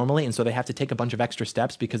things normally, and so they have to take a bunch of extra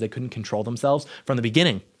steps because they couldn't control themselves from the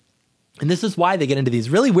beginning. And this is why they get into these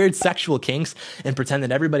really weird sexual kinks and pretend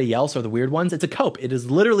that everybody else are the weird ones. It's a cope. It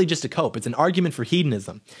is literally just a cope. It's an argument for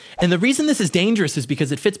hedonism. And the reason this is dangerous is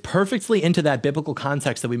because it fits perfectly into that biblical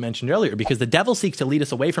context that we mentioned earlier, because the devil seeks to lead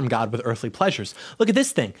us away from God with earthly pleasures. Look at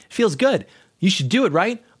this thing. It feels good. You should do it,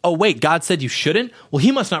 right? Oh, wait, God said you shouldn't? Well,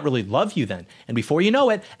 he must not really love you then. And before you know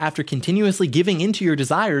it, after continuously giving into your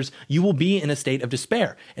desires, you will be in a state of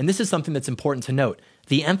despair. And this is something that's important to note.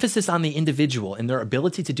 The emphasis on the individual and their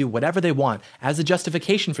ability to do whatever they want as a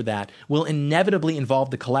justification for that will inevitably involve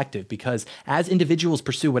the collective, because as individuals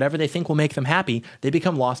pursue whatever they think will make them happy, they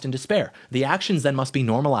become lost in despair. The actions then must be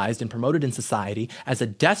normalized and promoted in society as a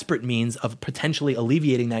desperate means of potentially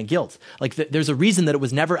alleviating that guilt. Like there's a reason that it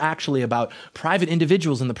was never actually about private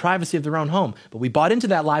individuals in the the privacy of their own home. But we bought into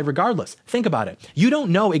that lie regardless. Think about it. You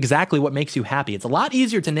don't know exactly what makes you happy. It's a lot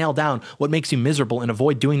easier to nail down what makes you miserable and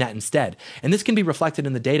avoid doing that instead. And this can be reflected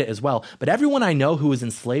in the data as well. But everyone I know who is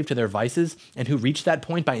enslaved to their vices and who reached that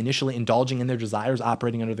point by initially indulging in their desires,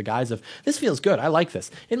 operating under the guise of, this feels good, I like this,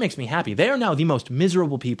 it makes me happy, they are now the most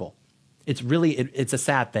miserable people. It's a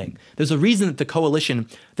sad thing. There's a reason that the coalition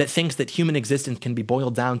that thinks that human existence can be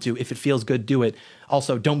boiled down to, if it feels good, do it,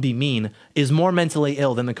 also don't be mean, is more mentally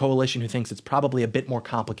ill than the coalition who thinks it's probably a bit more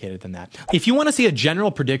complicated than that. If you want to see a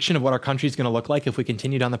general prediction of what our country is going to look like if we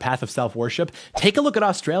continue down the path of self-worship, take a look at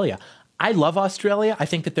Australia. I love Australia. I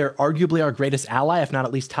think that they're arguably our greatest ally, if not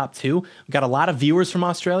at least top two. We've got a lot of viewers from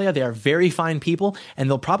Australia. They are very fine people, and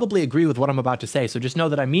they'll probably agree with what I'm about to say. So just know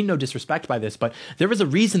that I mean no disrespect by this, but there is a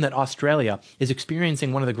reason that Australia is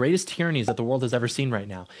experiencing one of the greatest tyrannies that the world has ever seen right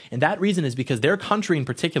now. And that reason is because their country in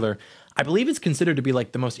particular, I believe it's considered to be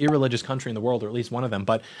like the most irreligious country in the world, or at least one of them,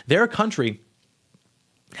 but their country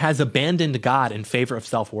has abandoned God in favor of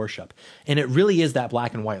self-worship. And it really is that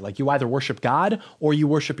black and white. Like, you either worship God or you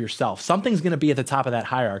worship yourself. Something's going to be at the top of that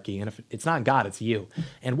hierarchy. And if it's not God, it's you.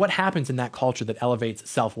 And what happens in that culture that elevates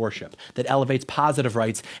self-worship, that elevates positive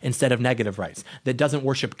rights instead of negative rights, that doesn't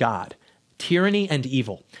worship God? Tyranny and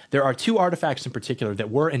evil. There are two artifacts in particular that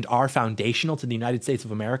were and are foundational to the United States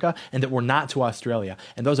of America and that were not to Australia.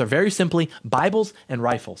 And those are very simply Bibles and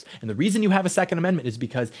rifles. And the reason you have a Second Amendment is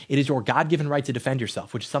because it is your God-given right to defend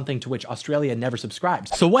yourself, which is something to which Australia never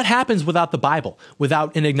subscribes. So what happens without the Bible,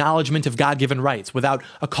 without an acknowledgement of God-given rights, without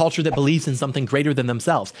a culture that believes in something greater than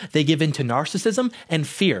themselves? They give in to narcissism and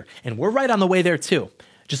fear. And we're right on the way there too.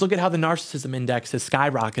 Just look at how the narcissism index has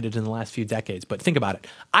skyrocketed in the last few decades. But think about it.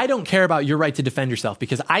 I don't care about your right to defend yourself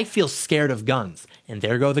because I feel scared of guns. And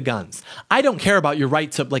there go the guns. I don't care about your right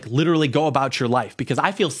to literally go about your life because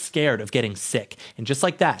I feel scared of getting sick. And just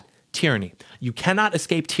like that, tyranny. You cannot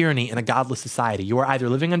escape tyranny in a godless society. You are either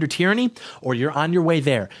living under tyranny or you're on your way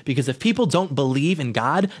there. Because if people don't believe in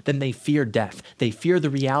God, then they fear death. They fear the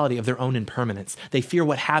reality of their own impermanence. They fear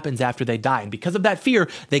what happens after they die. And because of that fear,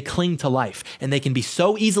 they cling to life. And they can be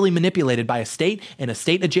so easily manipulated by a state and a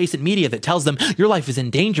state-adjacent media that tells them your life is in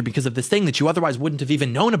danger because of this thing that you otherwise wouldn't have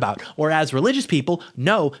even known about. Whereas religious people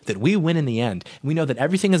know that we win in the end. We know that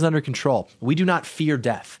everything is under control. We do not fear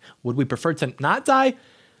death. Would we prefer to not die?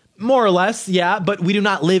 More or less, yeah, but we do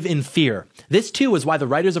not live in fear. This, too, is why the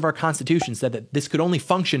writers of our Constitution said that this could only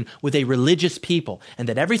function with a religious people and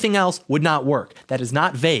that everything else would not work. That is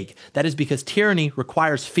not vague. That is because tyranny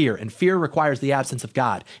requires fear, and fear requires the absence of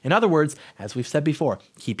God. In other words, as we've said before,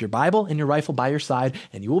 keep your Bible and your rifle by your side,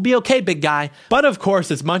 and you will be okay, big guy. But of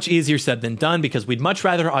course, it's much easier said than done because we'd much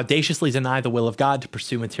rather audaciously deny the will of God to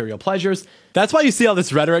pursue material pleasures. That's why you see all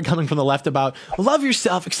this rhetoric coming from the left about love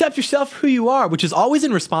yourself, accept yourself for who you are, which is always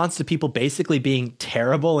in response to people basically being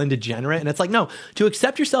terrible and degenerate. And it's like, no, to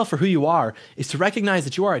accept yourself for who you are is to recognize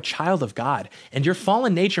that you are a child of God and your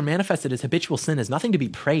fallen nature manifested as habitual sin is nothing to be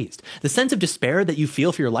praised. The sense of despair that you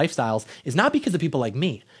feel for your lifestyles is not because of people like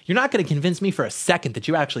me. You're not going to convince me for a second that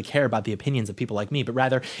you actually care about the opinions of people like me, but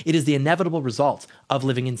rather it is the inevitable result of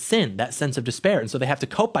living in sin, that sense of despair. And so they have to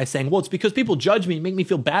cope by saying, well, it's because people judge me and make me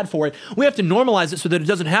feel bad for it. We have to normalize it so that it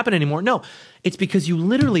doesn't happen anymore. No, it's because you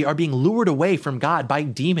literally are being lured away from God by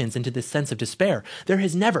demons into this sense of despair. There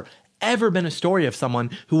has never, ever been a story of someone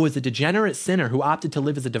who was a degenerate sinner who opted to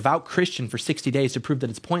live as a devout Christian for 60 days to prove that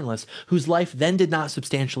it's pointless, whose life then did not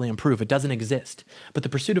substantially improve. It doesn't exist. But the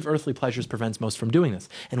pursuit of earthly pleasures prevents most from doing this.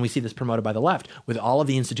 And we see this promoted by the left with all of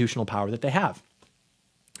the institutional power that they have.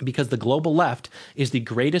 Because the global left is the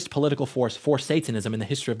greatest political force for Satanism in the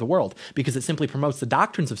history of the world, because it simply promotes the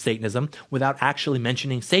doctrines of Satanism without actually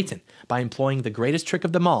mentioning Satan, by employing the greatest trick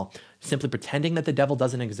of them all, simply pretending that the devil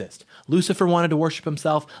doesn't exist. Lucifer wanted to worship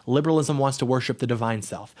himself. Liberalism wants to worship the divine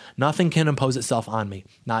self. Nothing can impose itself on me.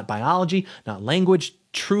 Not biology, not language,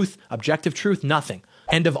 truth, objective truth, nothing.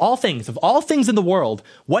 And of all things in the world,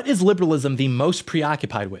 what is liberalism the most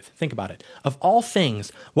preoccupied with? Think about it. Of all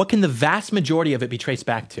things, what can the vast majority of it be traced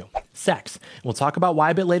back to? Sex. We'll talk about why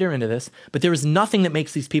a bit later into this, but there is nothing that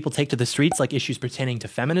makes these people take to the streets like issues pertaining to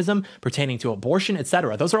feminism, pertaining to abortion,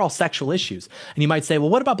 etc. Those are all sexual issues. And you might say, well,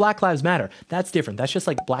 what about Black Lives Matter? That's different. That's just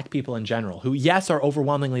like black people in general, who, yes, are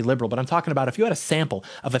overwhelmingly liberal, but I'm talking about if you had a sample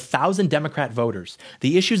of 1,000 Democrat voters,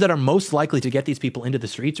 the issues that are most likely to get these people into the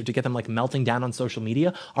streets or to get them like melting down on social media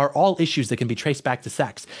media are all issues that can be traced back to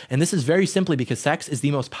sex. And this is very simply because sex is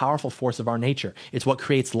the most powerful force of our nature. It's what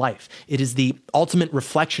creates life. It is the ultimate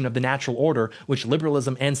reflection of the natural order, which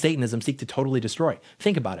liberalism and Satanism seek to totally destroy.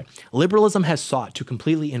 Think about it. Liberalism has sought to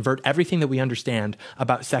completely invert everything that we understand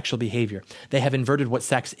about sexual behavior. They have inverted what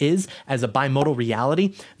sex is as a bimodal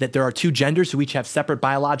reality, that there are two genders who each have separate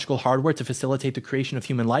biological hardware to facilitate the creation of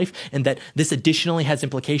human life, and that this additionally has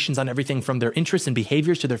implications on everything from their interests and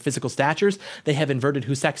behaviors to their physical statures. They have inverted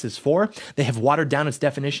who sex is for. They have watered down its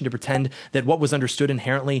definition to pretend that what was understood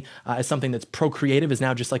inherently as something that's procreative is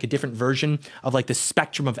now just like a different version of like the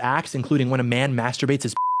spectrum of acts, including when a man masturbates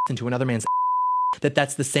his into another man's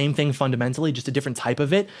that's the same thing fundamentally, just a different type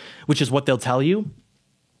of it, which is what they'll tell you.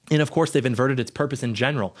 And of course, they've inverted its purpose in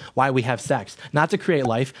general, why we have sex. Not to create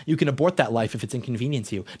life. You can abort that life if it's inconvenient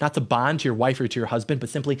to you. Not to bond to your wife or to your husband, but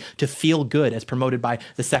simply to feel good as promoted by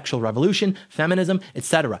the sexual revolution, feminism,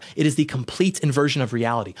 etc. It is the complete inversion of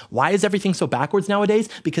reality. Why is everything so backwards nowadays?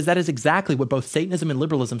 Because that is exactly what both Satanism and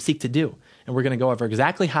liberalism seek to do. And we're going to go over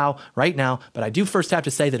exactly how right now. But I do first have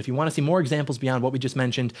to say that if you want to see more examples beyond what we just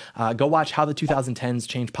mentioned, go watch How the 2010s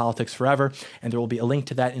Changed Politics Forever. And there will be a link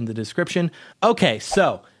to that in the description. Okay,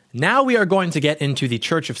 so now we are going to get into the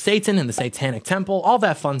Church of Satan and the Satanic Temple, all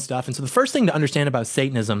that fun stuff. And so the first thing to understand about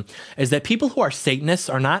Satanism is that people who are Satanists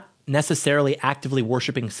are not necessarily actively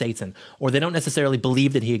worshiping Satan, or they don't necessarily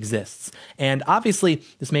believe that he exists. And obviously,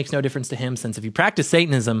 this makes no difference to him, since if you practice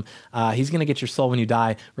Satanism, he's going to get your soul when you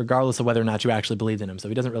die, regardless of whether or not you actually believed in him. So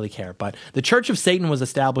he doesn't really care. But the Church of Satan was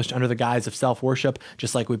established under the guise of self-worship,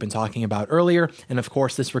 just like we've been talking about earlier. And of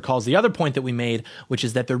course, this recalls the other point that we made, which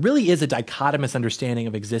is that there really is a dichotomous understanding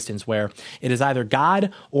of existence where it is either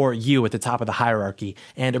God or you at the top of the hierarchy.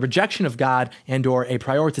 And a rejection of God and or a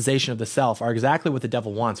prioritization of the self are exactly what the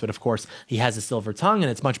devil wants. But of course, he has a silver tongue,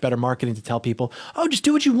 and it's much better marketing to tell people, oh, just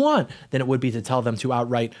do what you want, than it would be to tell them to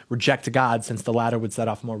outright reject God, since the latter would set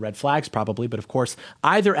off more red flags probably. But of course,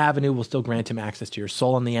 either avenue will still grant him access to your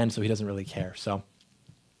soul in the end, so he doesn't really care. So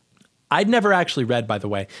I'd never actually read, by the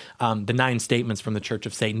way, the 9 statements from the Church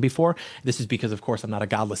of Satan before. This is because, of course, I'm not a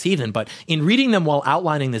godless heathen, but in reading them while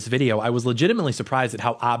outlining this video, I was legitimately surprised at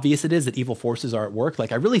how obvious it is that evil forces are at work.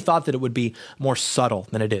 Like, I really thought that it would be more subtle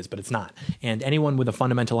than it is, but it's not. And anyone with a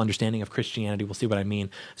fundamental understanding of Christianity will see what I mean.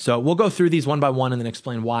 So we'll go through these one by one and then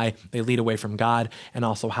explain why they lead away from God, and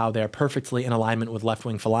also how they're perfectly in alignment with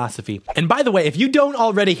left-wing philosophy. And by the way, if you don't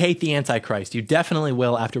already hate the Antichrist, you definitely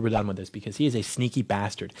will after we're done with this, because he is a sneaky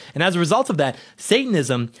bastard. And as a result of that,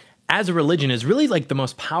 Satanism as a religion is really like the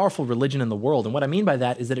most powerful religion in the world. And what I mean by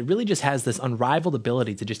that is that it really just has this unrivaled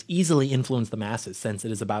ability to just easily influence the masses, since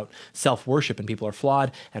it is about self-worship, and people are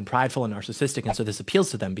flawed and prideful and narcissistic. And so this appeals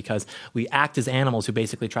to them because we act as animals who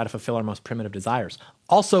basically try to fulfill our most primitive desires.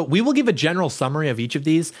 Also, we will give a general summary of each of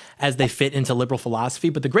these as they fit into liberal philosophy,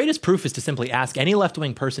 but the greatest proof is to simply ask any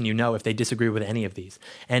left-wing person you know if they disagree with any of these.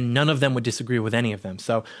 And none of them would disagree with any of them.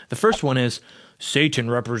 So the first one is, Satan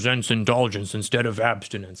represents indulgence instead of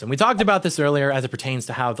abstinence. And we talked about this earlier as it pertains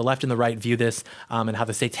to how the left and the right view this, and how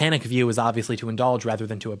the satanic view is obviously to indulge rather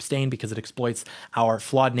than to abstain, because it exploits our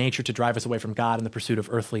flawed nature to drive us away from God in the pursuit of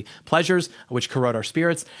earthly pleasures, which corrode our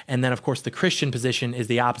spirits. And then, of course, the Christian position is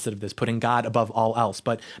the opposite of this, putting God above all else.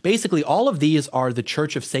 But basically, all of these are the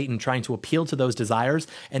Church of Satan trying to appeal to those desires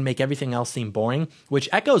and make everything else seem boring, which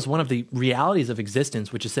echoes one of the realities of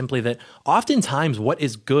existence, which is simply that oftentimes what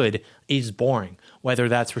is good is boring, whether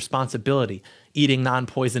that's responsibility, eating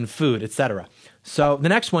non-poison food, etc. So the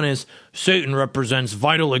next one is, Satan represents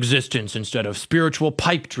vital existence instead of spiritual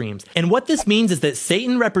pipe dreams. And what this means is that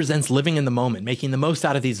Satan represents living in the moment, making the most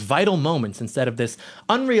out of these vital moments instead of this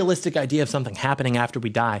unrealistic idea of something happening after we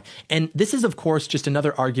die. And this is, of course, just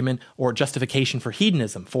another argument or justification for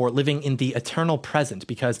hedonism, for living in the eternal present,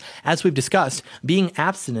 because as we've discussed, being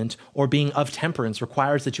abstinent or being of temperance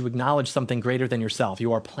requires that you acknowledge something greater than yourself.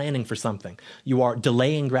 You are planning for something. You are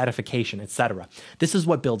delaying gratification, etc. This is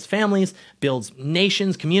what builds families, builds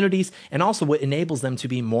nations, communities, and also what enables them to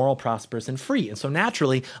be moral, prosperous, and free. And so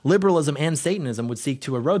naturally, liberalism and Satanism would seek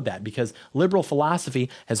to erode that, because liberal philosophy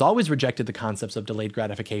has always rejected the concepts of delayed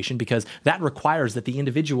gratification, because that requires that the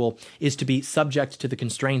individual is to be subject to the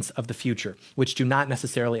constraints of the future, which do not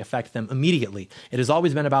necessarily affect them immediately. It has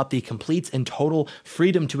always been about the complete and total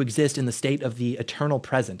freedom to exist in the state of the eternal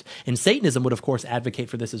present. And Satanism would, of course, advocate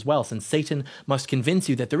for this as well, since Satan must convince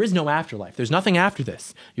you that there is no afterlife. There's nothing after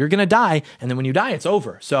this. You're going to die, and then when you die, it's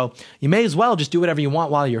over. So you may as well just do whatever you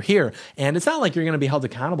want while you're here. And it's not like you're going to be held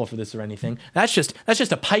accountable for this or anything. That's just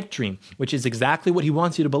a pipe dream, which is exactly what he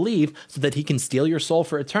wants you to believe, so that he can steal your soul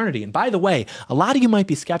for eternity. And by the way, a lot of you might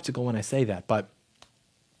be skeptical when I say that, but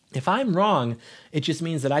If I'm wrong, it just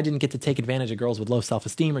means that I didn't get to take advantage of girls with low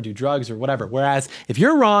self-esteem or do drugs or whatever. Whereas if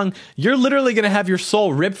you're wrong, you're literally going to have your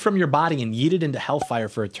soul ripped from your body and yeeted into hellfire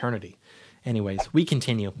for eternity. Anyways, we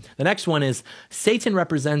continue. The next one is Satan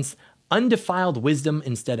represents undefiled wisdom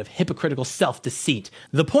instead of hypocritical self-deceit.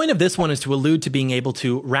 The point of this one is to allude to being able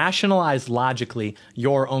to rationalize logically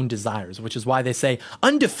your own desires, which is why they say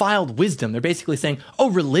undefiled wisdom. They're basically saying, oh,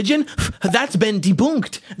 religion? That's been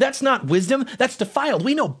debunked. That's not wisdom. That's defiled.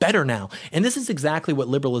 We know better now. And this is exactly what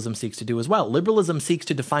liberalism seeks to do as well. Liberalism seeks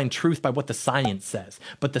to define truth by what the science says.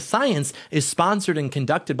 But the science is sponsored and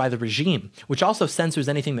conducted by the regime, which also censors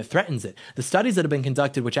anything that threatens it. The studies that have been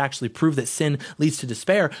conducted which actually prove that sin leads to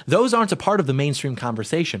despair, those aren't a part of the mainstream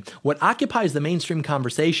conversation. What occupies the mainstream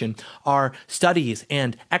conversation are studies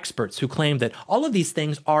and experts who claim that all of these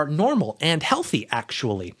things are normal and healthy,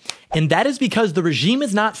 actually. And that is because the regime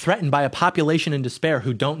is not threatened by a population in despair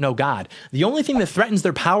who don't know God. The only thing that threatens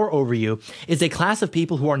their power over you is a class of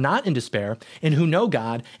people who are not in despair and who know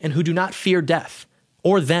God and who do not fear death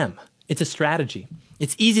or them. It's a strategy.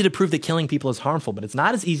 It's easy to prove that killing people is harmful, but it's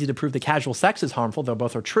not as easy to prove that casual sex is harmful, though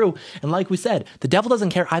both are true. And like we said, the devil doesn't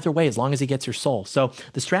care either way as long as he gets your soul. So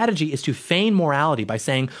the strategy is to feign morality by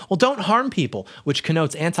saying, well, don't harm people, which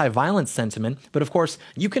connotes anti-violence sentiment. But of course,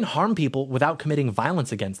 you can harm people without committing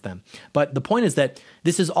violence against them. But the point is that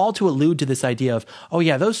this is all to allude to this idea of, oh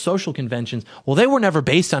yeah, those social conventions, well, they were never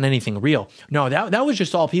based on anything real. No, that was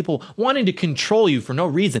just all people wanting to control you for no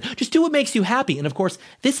reason. Just do what makes you happy. And of course,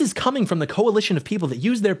 this is coming from the coalition of people that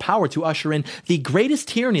use their power to usher in the greatest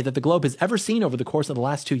tyranny that the globe has ever seen over the course of the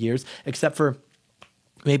last 2 years, except for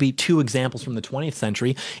maybe 2 examples from the 20th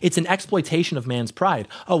century. It's an exploitation of man's pride.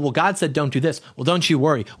 Oh, well, God said don't do this. Well, don't you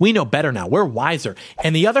worry. We know better now. We're wiser.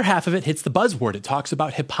 And the other half of it hits the buzzword. It talks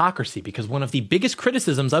about hypocrisy, because one of the biggest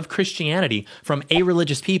criticisms of Christianity from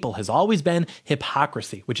a-religious people has always been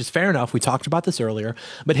hypocrisy, which is fair enough. We talked about this earlier.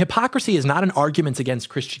 But hypocrisy is not an argument against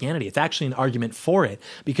Christianity. It's actually an argument for it,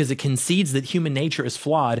 because it concedes that human nature is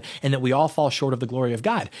flawed and that we all fall short of the glory of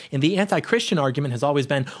God. And the anti-Christian argument has always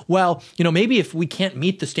been, well, maybe if we can't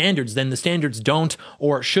meet the standards, then the standards don't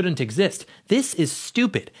or shouldn't exist. This is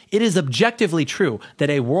stupid. It is objectively true that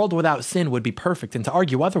a world without sin would be perfect, and to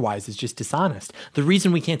argue otherwise is just dishonest. The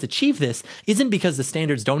reason we can't achieve this isn't because the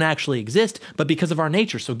standards don't actually exist, but because of our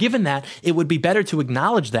nature. So given that, it would be better to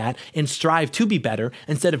acknowledge that and strive to be better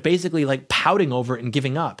instead of basically like pouting over it and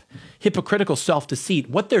giving up. Hypocritical self-deceit.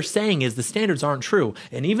 What they're saying is the standards aren't true,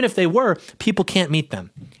 and even if they were, people can't meet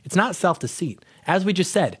them. It's not self-deceit, as we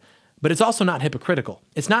just said. But it's also not hypocritical.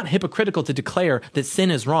 It's not hypocritical to declare that sin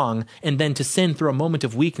is wrong and then to sin through a moment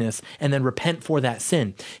of weakness and then repent for that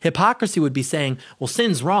sin. Hypocrisy would be saying, well,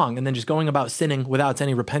 sin's wrong, and then just going about sinning without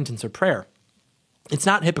any repentance or prayer. It's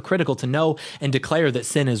not hypocritical to know and declare that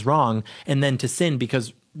sin is wrong and then to sin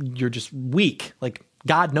because you're just weak. Like,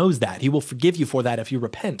 God knows that. He will forgive you for that if you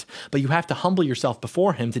repent. But you have to humble yourself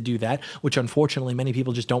before him to do that, which unfortunately many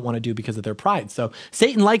people just don't want to do because of their pride. So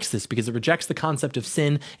Satan likes this because it rejects the concept of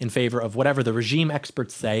sin in favor of whatever the regime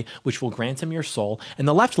experts say, which will grant him your soul. And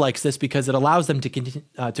the left likes this because it allows them to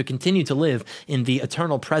continue to live in the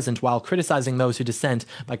eternal present while criticizing those who dissent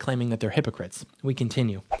by claiming that they're hypocrites. We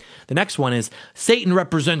continue. The next one is Satan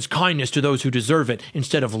represents kindness to those who deserve it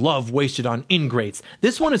instead of love wasted on ingrates.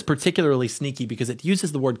 This one is particularly sneaky because it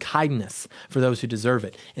uses the word kindness for those who deserve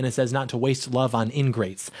it, and it says not to waste love on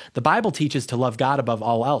ingrates. The Bible teaches to love God above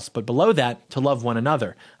all else, but below that, to love one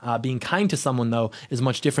another. Being kind to someone, though, is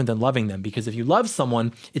much different than loving them, because if you love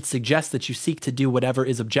someone, it suggests that you seek to do whatever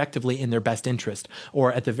is objectively in their best interest,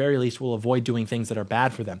 or at the very least will avoid doing things that are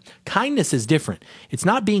bad for them. Kindness is different. It's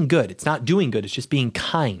not being good. It's not doing good. It's just being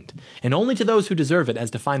kind, and only to those who deserve it, as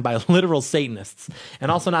defined by literal Satanists, and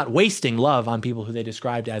also not wasting love on people who they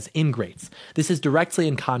described as ingrates. This is directly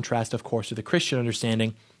in contrast, of course, to the Christian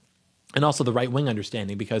understanding and also the right-wing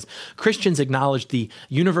understanding, because Christians acknowledge the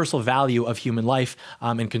universal value of human life,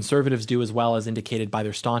 and conservatives do as well, as indicated by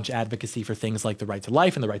their staunch advocacy for things like the right to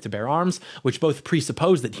life and the right to bear arms, which both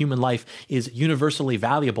presuppose that human life is universally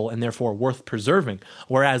valuable and therefore worth preserving,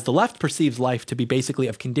 whereas the left perceives life to be basically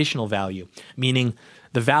of conditional value, meaning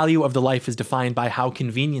the value of the life is defined by how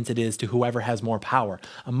convenient it is to whoever has more power.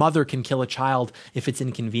 A mother can kill a child if it's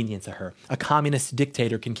inconvenient to her. A communist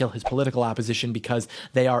dictator can kill his political opposition because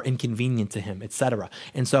they are inconvenient to him, etc.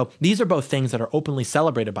 And so these are both things that are openly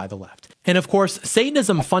celebrated by the left. And of course,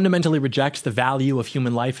 Satanism fundamentally rejects the value of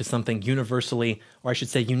human life as something universally, or I should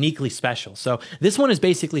say uniquely special. So this one is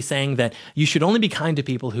basically saying that you should only be kind to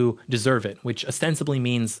people who deserve it, which ostensibly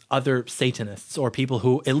means other Satanists or people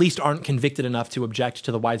who at least aren't convicted enough to object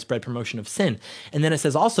to the widespread promotion of sin. And then it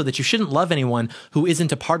says also that you shouldn't love anyone who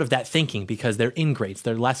isn't a part of that thinking because they're ingrates,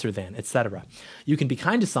 they're lesser than, etc. You can be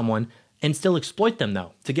kind to someone and still exploit them,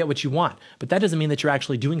 though, to get what you want. But that doesn't mean that you're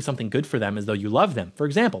actually doing something good for them as though you love them. For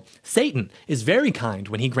example, Satan is very kind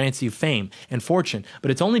when he grants you fame and fortune,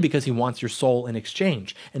 but it's only because he wants your soul in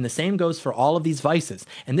exchange. And the same goes for all of these vices.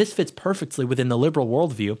 And this fits perfectly within the liberal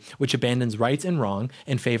worldview, which abandons right and wrong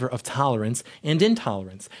in favor of tolerance and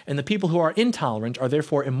intolerance. And the people who are intolerant are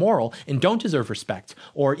therefore immoral and don't deserve respect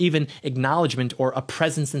or even acknowledgement or a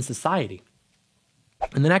presence in society.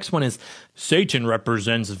 And the next one is, Satan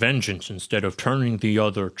represents vengeance instead of turning the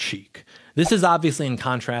other cheek. This is obviously in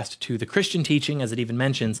contrast to the Christian teaching, as it even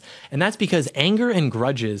mentions, and that's because anger and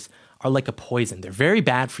grudges are like a poison. They're very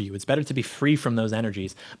bad for you. It's better to be free from those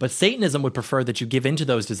energies. But Satanism would prefer that you give into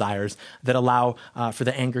those desires that allow for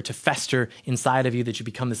the anger to fester inside of you, that you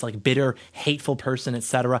become this like bitter, hateful person,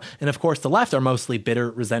 etc. And of course, the left are mostly bitter,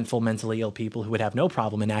 resentful, mentally ill people who would have no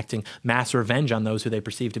problem enacting mass revenge on those who they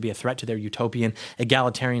perceive to be a threat to their utopian,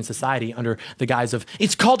 egalitarian society under the guise of,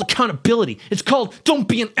 it's called accountability. It's called, don't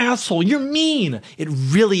be an asshole. You're mean. It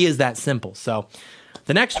really is that simple. So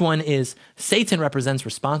the next one is, Satan represents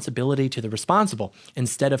responsibility to the responsible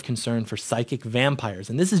instead of concern for psychic vampires.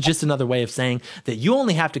 And this is just another way of saying that you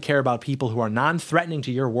only have to care about people who are non-threatening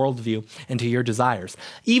to your worldview and to your desires,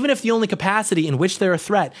 even if the only capacity in which they're a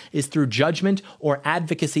threat is through judgment or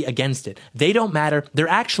advocacy against it. They don't matter. They're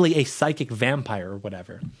actually a psychic vampire or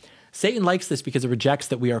whatever. Satan likes this because it rejects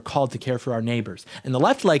that we are called to care for our neighbors. And the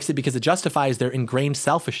left likes it because it justifies their ingrained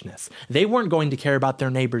selfishness. They weren't going to care about their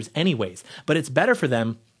neighbors anyways, but it's better for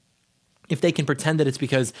them if they can pretend that it's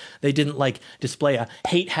because they didn't display a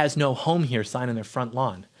 "hate has no home here" sign on their front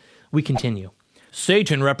lawn. We continue.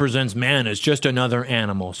 Satan represents man as just another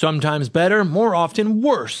animal, sometimes better, more often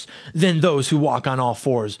worse than those who walk on all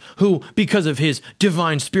fours, who, because of his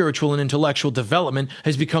divine spiritual and intellectual development,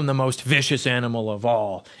 has become the most vicious animal of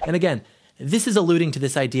all. And again, this is alluding to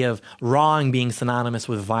this idea of wrong being synonymous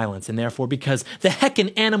with violence, and therefore because the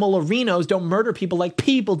heckin' animal arenos don't murder people like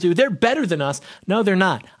people do, they're better than us. No, they're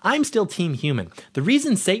not. I'm still team human. The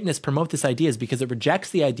reason Satanists promote this idea is because it rejects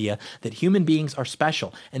the idea that human beings are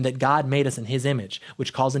special and that God made us in his image,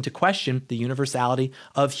 which calls into question the universality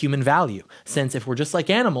of human value. Since if we're just like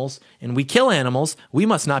animals and we kill animals, we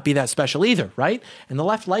must not be that special either, right? And the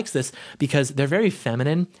left likes this because they're very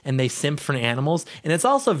feminine and they simp for animals, and it's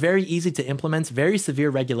also very easy to implements very severe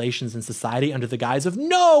regulations in society under the guise of,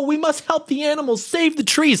 no, we must help the animals, save the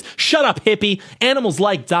trees. Shut up, hippie. Animals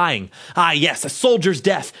like dying. Ah, yes, a soldier's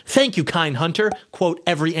death. Thank you, kind hunter. Quote,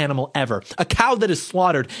 every animal ever. A cow that is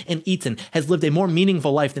slaughtered and eaten has lived a more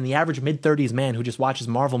meaningful life than the average mid-30s man who just watches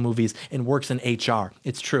Marvel movies and works in HR.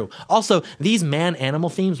 It's true. Also, these man-animal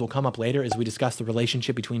themes will come up later as we discuss the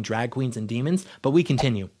relationship between drag queens and demons, but we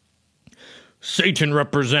continue. Satan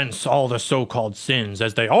represents all the so-called sins,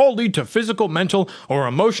 as they all lead to physical, mental, or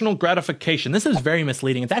emotional gratification. This is very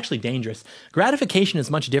misleading. It's actually dangerous. Gratification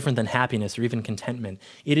is much different than happiness or even contentment.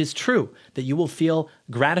 It is true that you will feel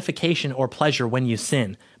gratification or pleasure when you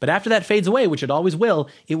sin, but after that fades away, which it always will,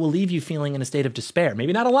 it will leave you feeling in a state of despair.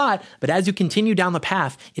 Maybe not a lot, but as you continue down the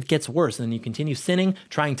path, it gets worse, and then you continue sinning,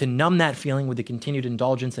 trying to numb that feeling with the continued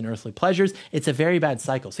indulgence in earthly pleasures. It's a very bad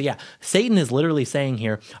cycle. So yeah, Satan is literally saying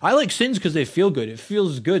here, I like sins because they feel good. It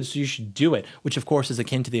feels good, so you should do it, which of course is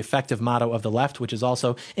akin to the effective motto of the left, which is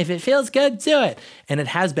also, if it feels good, do it. And it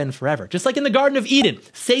has been forever. Just like in the Garden of Eden,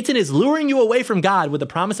 Satan is luring you away from God with the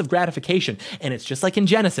promise of gratification. And it's just like in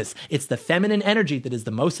Genesis, it's the feminine energy that is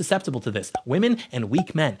the most susceptible to this. Women and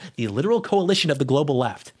weak men, the literal coalition of the global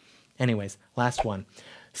left. Anyways, last one.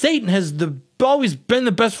 Satan has always been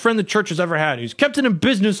the best friend the church has ever had. He's kept it in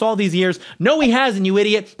business all these years. No, he hasn't, you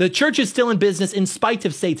idiot. The church is still in business in spite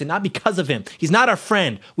of Satan, not because of him. He's not our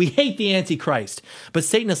friend. We hate the Antichrist. But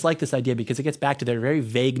Satanists like this idea because it gets back to their very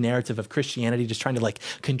vague narrative of Christianity just trying to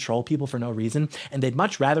control people for no reason. And they'd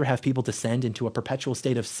much rather have people descend into a perpetual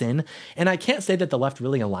state of sin. And I can't say that the left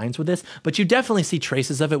really aligns with this, but you definitely see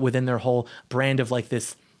traces of it within their whole brand of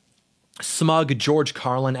this smug George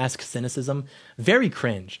Carlin-esque cynicism. Very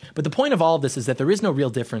cringe. But the point of all of this is that there is no real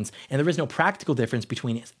difference, and there is no practical difference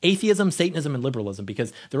between atheism, Satanism, and liberalism,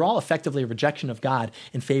 because they're all effectively a rejection of God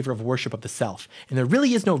in favor of worship of the self. And there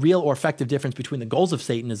really is no real or effective difference between the goals of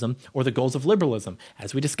Satanism or the goals of liberalism.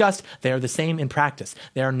 As we discussed, they are the same in practice.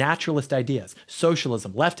 They are naturalist ideas.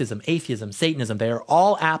 Socialism, leftism, atheism, Satanism, they are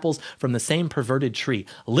all apples from the same perverted tree.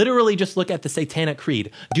 Literally just look at the Satanic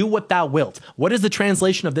Creed. Do what thou wilt. What is the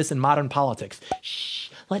translation of this in modern politics? Shh.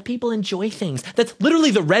 Let people enjoy things. That's literally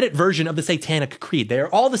the Reddit version of the Satanic Creed. They are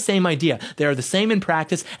all the same idea. They are the same in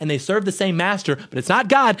practice, and they serve the same master, but it's not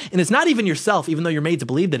God, and it's not even yourself, even though you're made to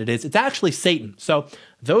believe that it is. It's actually Satan. So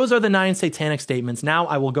those are the 9 satanic statements. Now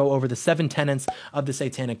I will go over the 7 tenets of the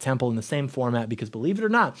Satanic Temple in the same format, because believe it or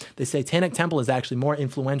not, the Satanic Temple is actually more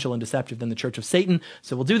influential and deceptive than the Church of Satan.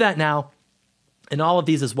 So we'll do that now. And all of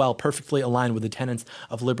these as well perfectly align with the tenets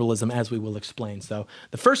of liberalism, as we will explain. So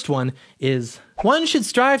the first one is, one should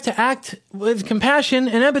strive to act with compassion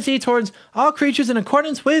and empathy towards all creatures in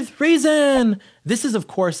accordance with reason. This is, of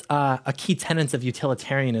course, a key tenet of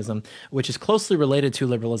utilitarianism, which is closely related to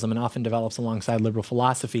liberalism and often develops alongside liberal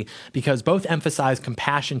philosophy, because both emphasize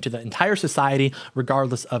compassion to the entire society,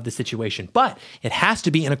 regardless of the situation. But it has to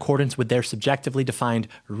be in accordance with their subjectively defined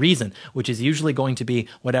reason, which is usually going to be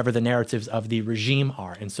whatever the narratives of the regime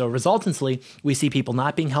are. And so resultantly, we see people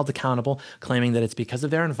not being held accountable, claiming that it's because of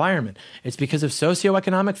their environment, it's because of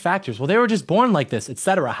socioeconomic factors. Well, they were just born like this,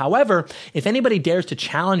 etc. However, if anybody dares to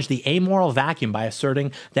challenge the amoral vacuum by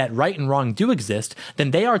asserting that right and wrong do exist,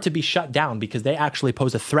 then they are to be shut down because they actually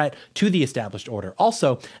pose a threat to the established order.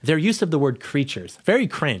 Also, their use of the word creatures, very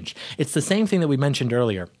cringe. It's the same thing that we mentioned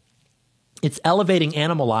earlier. It's elevating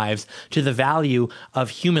animal lives to the value of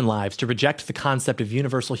human lives, to reject the concept of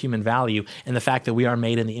universal human value and the fact that we are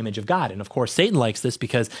made in the image of God. And of course, Satan likes this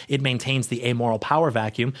because it maintains the amoral power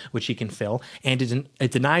vacuum, which he can fill, and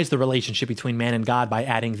it denies the relationship between man and God by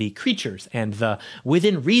adding the creatures and the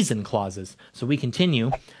within reason clauses. So we continue.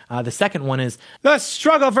 The second one is, the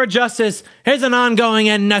struggle for justice is an ongoing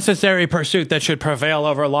and necessary pursuit that should prevail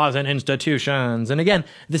over laws and institutions. And again,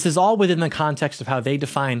 this is all within the context of how they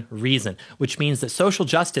define reason, which means that social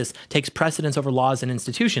justice takes precedence over laws and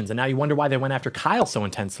institutions. And now you wonder why they went after Kyle so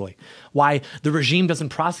intensely, why the regime doesn't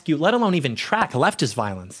prosecute, let alone even track leftist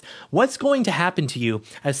violence. What's going to happen to you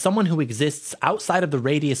as someone who exists outside of the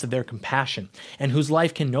radius of their compassion and whose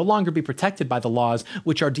life can no longer be protected by the laws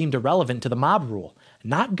which are deemed irrelevant to the mob rule?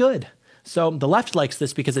 Not good. So the left likes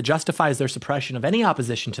this because it justifies their suppression of any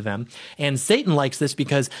opposition to them, and Satan likes this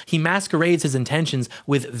because he masquerades his intentions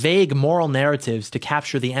with vague moral narratives to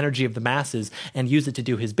capture the energy of the masses and use it to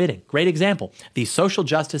do his bidding. Great example, the social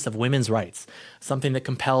justice of women's rights, something that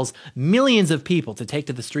compels millions of people to take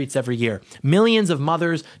to the streets every year, millions of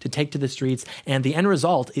mothers to take to the streets, and the end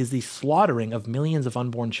result is the slaughtering of millions of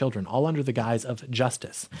unborn children, all under the guise of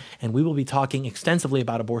justice. And we will be talking extensively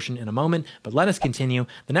about abortion in a moment, but let us continue.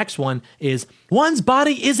 The next one is, one's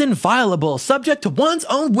body is inviolable, subject to one's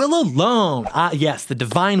own will alone. Yes, the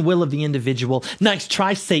divine will of the individual. Nice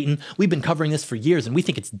try, Satan. We've been covering this for years, and we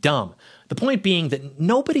think it's dumb. The point being that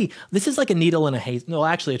this is like a needle in a haystack. No,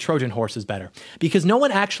 actually, a Trojan horse is better, because no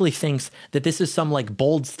one actually thinks that this is some like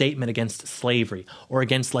bold statement against slavery or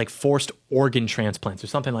against like forced organ transplants or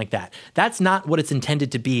something like that. That's not what it's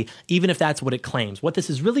intended to be, even if that's what it claims. What this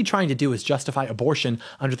is really trying to do is justify abortion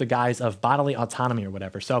under the guise of bodily autonomy or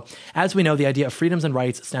whatever. So, as we know, the idea of freedoms and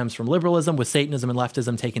rights stems from liberalism, with Satanism and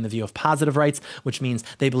leftism taking the view of positive rights, which means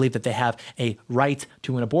they believe that they have a right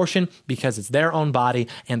to an abortion because it's their own body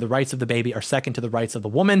and the rights of the baby are second to the rights of the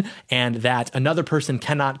woman, and that another person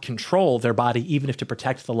cannot control their body even if to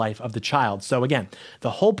protect the life of the child. So again,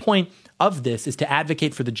 the whole point of this is to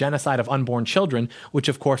advocate for the genocide of unborn children, which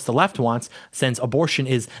of course the left wants, since abortion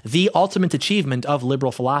is the ultimate achievement of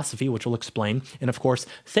liberal philosophy, which we'll explain. And of course,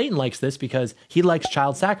 Satan likes this because he likes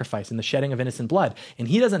child sacrifice and the shedding of innocent blood, and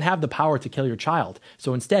he doesn't have the power to kill your child.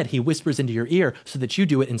 So instead, he whispers into your ear so that you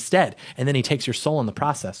do it instead, and then he takes your soul in the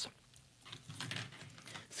process.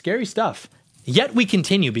 Scary stuff. Yet we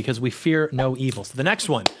continue because we fear no evil. So the next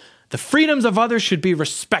one, the freedoms of others should be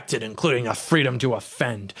respected, including a freedom to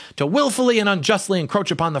offend. To willfully and unjustly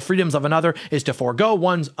encroach upon the freedoms of another is to forego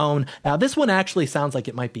one's own. Now, this one actually sounds like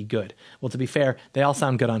it might be good. Well, to be fair, they all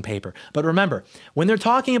sound good on paper. But remember, when they're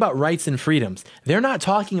talking about rights and freedoms, they're not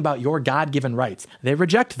talking about your God-given rights. They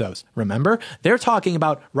reject those. Remember? They're talking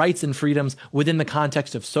about rights and freedoms within the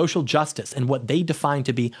context of social justice and what they define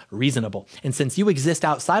to be reasonable. And since you exist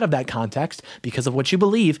outside of that context, because of what you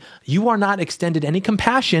believe, you are not extended any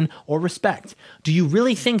compassion or respect. Do you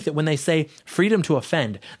really think that when they say freedom to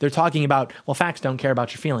offend, they're talking about, well, facts don't care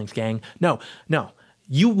about your feelings, gang? No.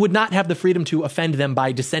 you would not have the freedom to offend them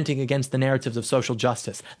by dissenting against the narratives of social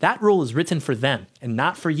justice. That rule is written for them and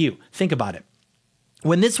not for you. Think about it.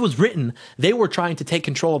 When this was written, they were trying to take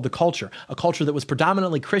control of the culture, a culture that was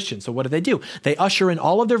predominantly Christian. So what do? They usher in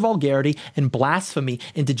all of their vulgarity and blasphemy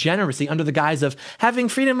and degeneracy under the guise of having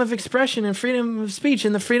freedom of expression and freedom of speech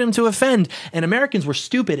and the freedom to offend. And Americans were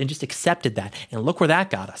stupid and just accepted that. And look where that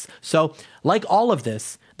got us. So like all of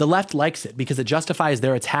this, the left likes it because it justifies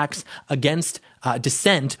their attacks against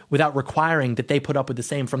dissent without requiring that they put up with the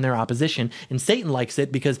same from their opposition. And Satan likes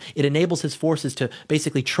it because it enables his forces to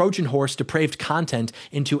basically Trojan horse depraved content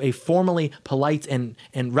into a formally polite and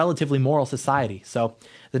relatively moral society. So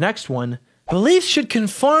the next one, beliefs should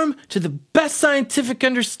conform to the best scientific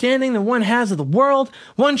understanding that one has of the world.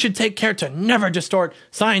 One should take care to never distort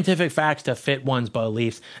scientific facts to fit one's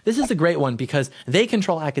beliefs. This is a great one because they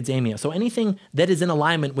control academia. So anything that is in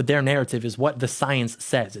alignment with their narrative is what the science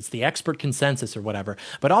says. It's the expert consensus or whatever.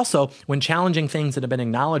 But also, when challenging things that have been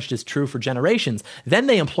acknowledged as true for generations, then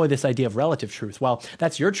they employ this idea of relative truth. Well,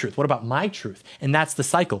 that's your truth. What about my truth? And that's the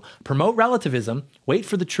cycle. Promote relativism, wait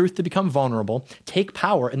for the truth to become vulnerable, take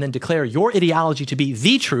power, and then declare your ideology to be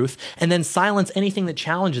the truth, and then silence anything that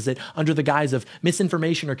challenges it under the guise of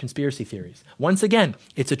misinformation or conspiracy theories. Once again,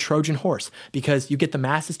 it's a Trojan horse because you get the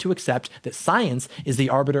masses to accept that science is the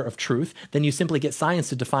arbiter of truth. Then you simply get science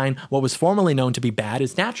to define what was formerly known to be bad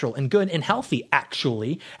as natural and good and healthy,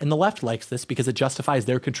 actually. And the left likes this because it justifies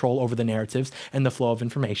their control over the narratives and the flow of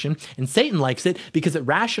information. And Satan likes it because it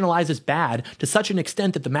rationalizes bad to such an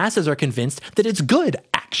extent that the masses are convinced that it's good,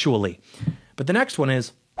 actually. But the next one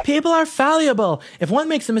is, people are fallible. If one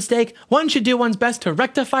makes a mistake, one should do one's best to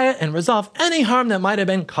rectify it and resolve any harm that might have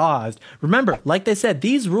been caused. Remember, like they said,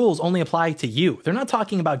 these rules only apply to you. They're not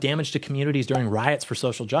talking about damage to communities during riots for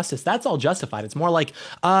social justice. That's all justified. It's more like,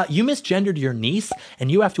 you misgendered your niece and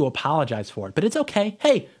you have to apologize for it. But it's okay.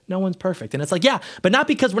 Hey, no one's perfect. And it's like, yeah, but not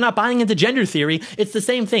because we're not buying into gender theory. It's the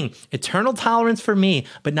same thing. Eternal tolerance for me,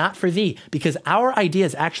 but not for thee, because our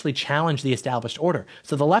ideas actually challenge the established order.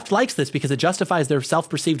 So the left likes this because it justifies their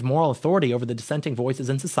self-perceived moral authority over the dissenting voices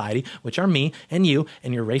in society, which are me and you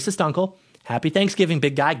and your racist uncle. Happy Thanksgiving,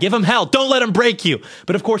 big guy. Give him hell. Don't let him break you.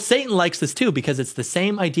 But of course, Satan likes this too because it's the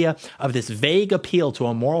same idea of this vague appeal to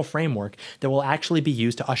a moral framework that will actually be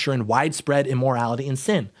used to usher in widespread immorality and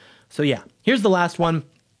sin. So yeah, here's the last one.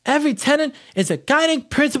 Every tenet is a guiding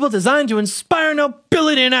principle designed to inspire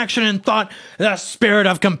nobility in action and thought. The spirit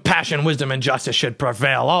of compassion, wisdom, and justice should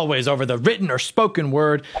prevail always over the written or spoken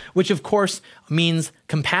word, which of course means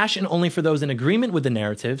compassion only for those in agreement with the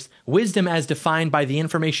narratives, wisdom as defined by the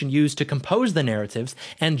information used to compose the narratives,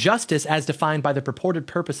 and justice as defined by the purported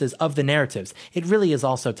purposes of the narratives. It really is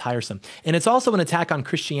also tiresome. And it's also an attack on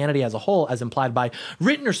Christianity as a whole, as implied by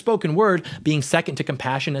written or spoken word being second to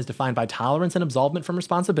compassion as defined by tolerance and absolvement from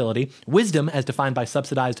responsibility, wisdom as defined by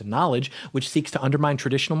subsidized knowledge, which seeks to undermine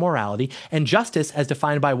traditional morality, and justice as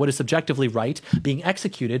defined by what is subjectively right being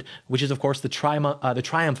executed, which is of course the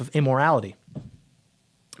triumph of immorality.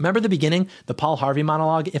 Remember the beginning, the Paul Harvey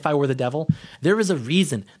monologue, If I Were the Devil? There is a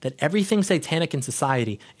reason that everything satanic in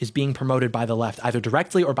society is being promoted by the left, either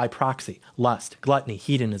directly or by proxy. Lust, gluttony,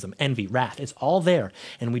 hedonism, envy, wrath, it's all there.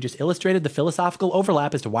 And we just illustrated the philosophical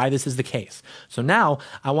overlap as to why this is the case. So now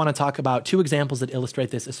I want to talk about two examples that illustrate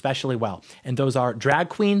this especially well. And those are drag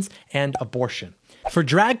queens and abortion. For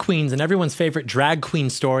drag queens and everyone's favorite drag queen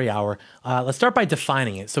story hour, let's start by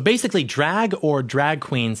defining it. So basically drag or drag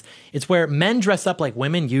queens, it's where men dress up like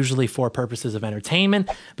women, usually for purposes of entertainment,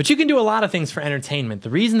 but you can do a lot of things for entertainment. The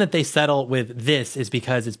reason that they settle with this is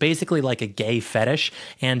because it's basically like a gay fetish,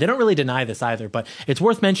 and they don't really deny this either, but it's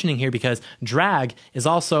worth mentioning here because drag is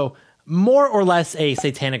also more or less a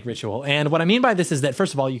satanic ritual. And what I mean by this is that,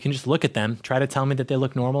 first of all, you can just look at them, try to tell me that they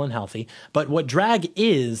look normal and healthy. But what drag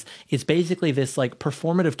is basically this like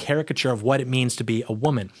performative caricature of what it means to be a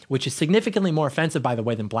woman, which is significantly more offensive, by the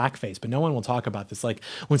way, than blackface. But no one will talk about this. Like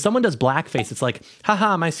when someone does blackface, it's like,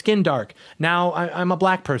 haha, my skin dark. Now I'm a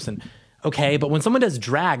black person. Okay, but when someone does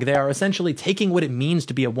drag, they are essentially taking what it means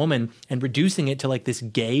to be a woman and reducing it to like this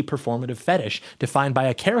gay performative fetish defined by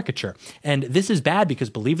a caricature. And this is bad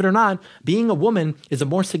because, believe it or not, being a woman is a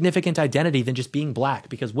more significant identity than just being black,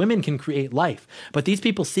 because women can create life. But these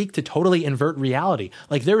people seek to totally invert reality.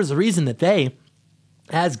 Like there is a reason that they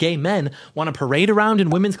as gay men want to parade around in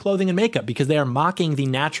women's clothing and makeup because they are mocking the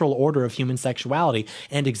natural order of human sexuality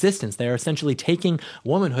and existence. They are essentially taking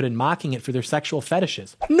womanhood and mocking it for their sexual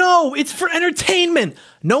fetishes. No, it's for entertainment.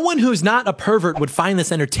 No one who's not a pervert would find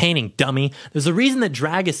this entertaining, dummy. There's a reason that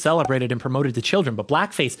drag is celebrated and promoted to children, but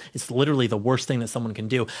blackface is literally the worst thing that someone can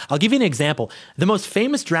do. I'll give you an example. The most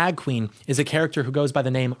famous drag queen is a character who goes by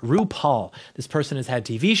the name RuPaul. This person has had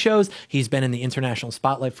TV shows. He's been in the international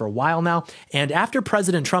spotlight for a while now. And after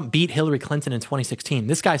President Trump beat Hillary Clinton in 2016,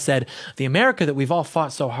 this guy said, the America that we've all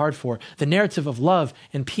fought so hard for, the narrative of love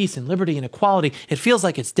and peace and liberty and equality, it feels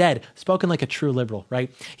like it's dead. Spoken like a true liberal,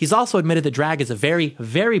 right? He's also admitted that drag is a very,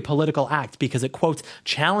 very political act because it, quote,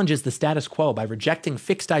 challenges the status quo by rejecting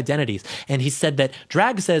fixed identities. And he said that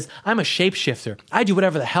drag says, I'm a shapeshifter. I do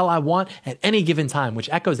whatever the hell I want at any given time, which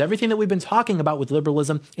echoes everything that we've been talking about with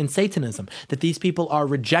liberalism and Satanism, that these people are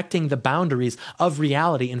rejecting the boundaries of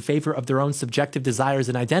reality in favor of their own subjective desires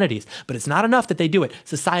and identities. But it's not enough that they do it.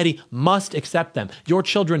 Society must accept them. Your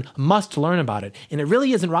children must learn about it. And it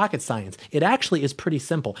really isn't rocket science. It actually is pretty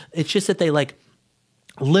simple. It's just that they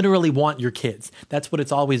literally want your kids. That's what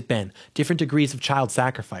it's always been. Different degrees of child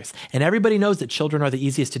sacrifice. And everybody knows that children are the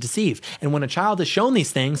easiest to deceive. And when a child is shown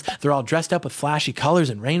these things, they're all dressed up with flashy colors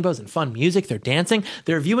and rainbows and fun music. They're dancing.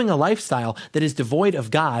 They're viewing a lifestyle that is devoid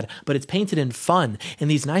of God, but it's painted in fun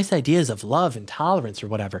and these nice ideas of love and tolerance or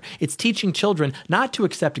whatever. It's teaching children not to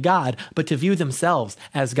accept God, but to view themselves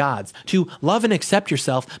as gods. To love and accept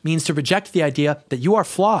yourself means to reject the idea that you are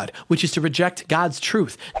flawed, which is to reject God's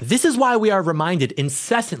truth. This is why we are reminded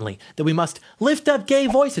incessantly that we must lift up gay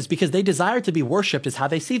voices because they desire to be worshipped as how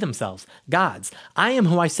they see themselves, gods. I am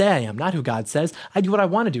who I say I am, not who God says. I do what I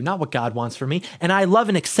want to do, not what God wants for me. And I love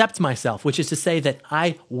and accept myself, which is to say that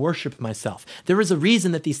I worship myself. There is a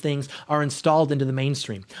reason that these things are installed into the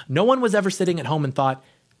mainstream. No one was ever sitting at home and thought,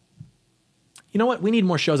 you know what? We need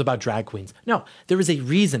more shows about drag queens. No, there is a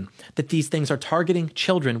reason that these things are targeting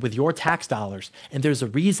children with your tax dollars. And there's a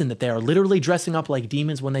reason that they are literally dressing up like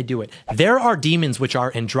demons when they do it. There are demons which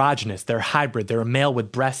are androgynous. They're hybrid. They're a male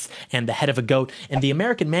with breasts and the head of a goat. And the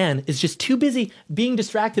American man is just too busy being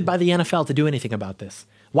distracted by the NFL to do anything about this.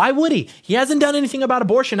 Why would he? He hasn't done anything about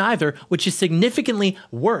abortion either, which is significantly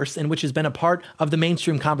worse and which has been a part of the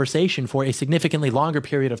mainstream conversation for a significantly longer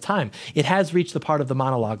period of time. It has reached the part of the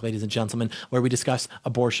monologue, ladies and gentlemen, where we discuss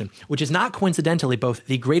abortion, which is not coincidentally both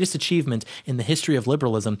the greatest achievement in the history of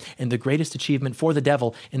liberalism and the greatest achievement for the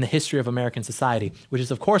devil in the history of American society, which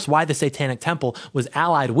is, of course, why the Satanic Temple was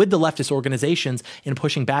allied with the leftist organizations in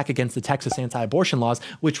pushing back against the Texas anti-abortion laws,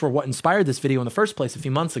 which were what inspired this video in the first place a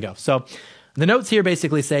few months ago. So the notes here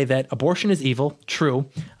basically say that abortion is evil, true.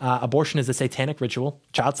 Abortion is a satanic ritual,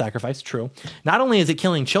 child sacrifice, true. Not only is it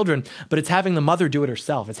killing children, but it's having the mother do it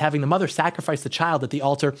herself. It's having the mother sacrifice the child at the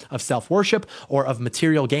altar of self-worship or of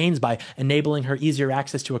material gains by enabling her easier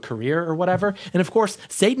access to a career or whatever. And of course,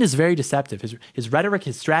 Satan is very deceptive. His rhetoric,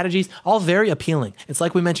 his strategies, all very appealing. It's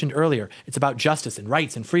like we mentioned earlier. It's about justice and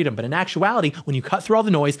rights and freedom. But in actuality, when you cut through all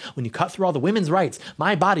the noise, when you cut through all the women's rights,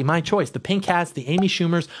 my body, my choice, the pink hats, the Amy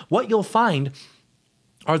Schumers, what you'll find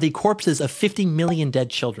are the corpses of 50 million dead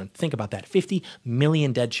children. Think about that. 50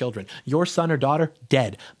 million dead children. Your son or daughter,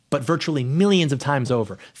 dead. But virtually millions of times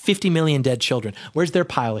over. 50 million dead children. Where's their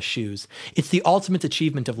pile of shoes? It's the ultimate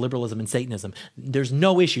achievement of liberalism and Satanism. There's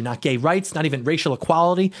no issue, not gay rights, not even racial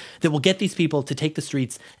equality, that will get these people to take the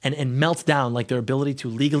streets and melt down like their ability to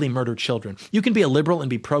legally murder children. You can be a liberal and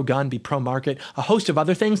be pro-gun, be pro-market, a host of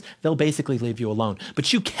other things, they'll basically leave you alone.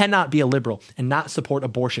 But you cannot be a liberal and not support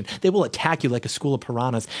abortion. They will attack you like a school of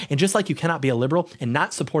piranhas. And just like you cannot be a liberal and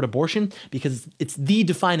not support abortion because it's the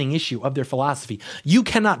defining issue of their philosophy, you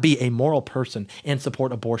cannot be a moral person and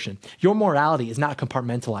support abortion. Your morality is not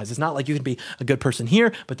compartmentalized. It's not like you can be a good person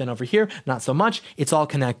here, but then over here, not so much. It's all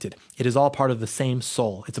connected. It is all part of the same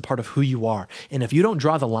soul. It's a part of who you are. And if you don't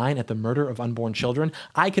draw the line at the murder of unborn children,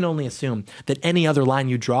 I can only assume that any other line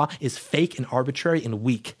you draw is fake and arbitrary and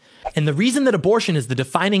weak. And the reason that abortion is the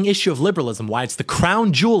defining issue of liberalism, why it's the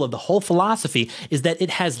crown jewel of the whole philosophy, is that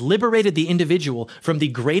it has liberated the individual from the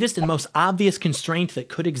greatest and most obvious constraint that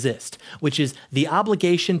could exist, which is the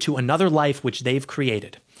obligation to another life which they've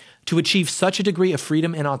created. To achieve such a degree of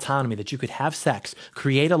freedom and autonomy that you could have sex,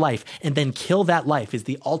 create a life, and then kill that life is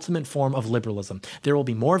the ultimate form of liberalism. There will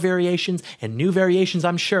be more variations and new variations,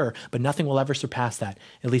 I'm sure, but nothing will ever surpass that,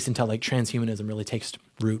 at least until like transhumanism really takes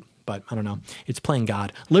root. But but I don't know. It's playing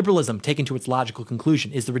God. Liberalism, taken to its logical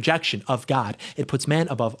conclusion, is the rejection of God. It puts man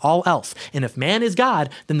above all else. And if man is God,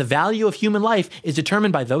 then the value of human life is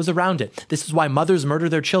determined by those around it. This is why mothers murder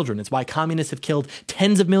their children. It's why communists have killed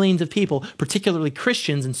tens of millions of people, particularly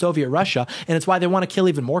Christians in Soviet Russia. And it's why they want to kill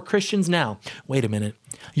even more Christians now. Wait a minute.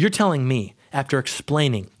 You're telling me, after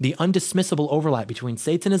explaining the undismissible overlap between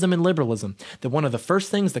Satanism and liberalism, that one of the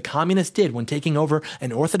first things the communists did when taking over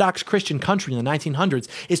an Orthodox Christian country in the 1900s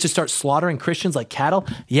is to start slaughtering Christians like cattle?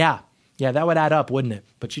 Yeah, that would add up, wouldn't it?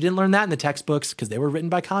 But you didn't learn that in the textbooks because they were written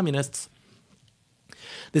by communists.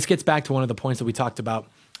 This gets back to one of the points that we talked about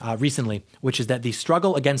recently, which is that the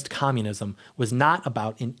struggle against communism was not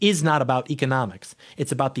about and is not about economics.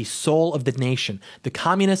 It's about the soul of the nation. The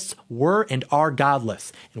communists were and are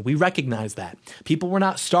godless, and we recognize that. People were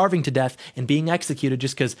not starving to death and being executed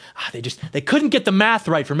just because they couldn't get the math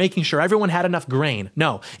right for making sure everyone had enough grain.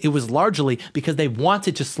 No, it was largely because they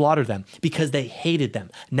wanted to slaughter them, because they hated them.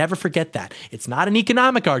 Never forget that. It's not an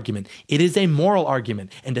economic argument. It is a moral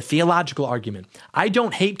argument and a theological argument. I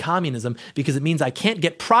don't hate communism because it means I can't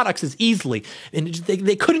get products as easily. And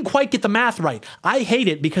they couldn't quite get the math right. I hate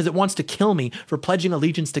it because it wants to kill me for pledging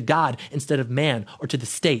allegiance to God instead of man or to the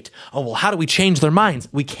state. Oh, well, how do we change their minds?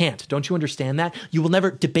 We can't. Don't you understand that? You will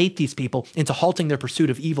never debate these people into halting their pursuit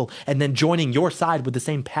of evil and then joining your side with the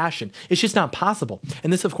same passion. It's just not possible.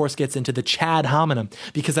 And this, of course, gets into the Chad hominem,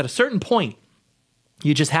 because at a certain point,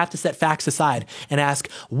 you just have to set facts aside and ask,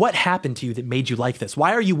 what happened to you that made you like this?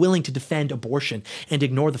 Why are you willing to defend abortion and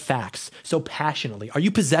ignore the facts so passionately? Are you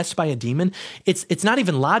possessed by a demon? It's not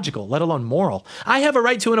even logical, let alone moral. I have a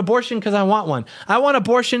right to an abortion because I want one. I want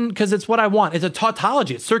abortion because it's what I want. It's a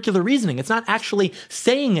tautology. It's circular reasoning. It's not actually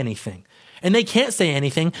saying anything. And they can't say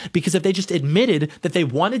anything because if they just admitted that they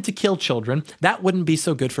wanted to kill children, that wouldn't be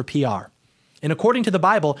so good for PR. And according to the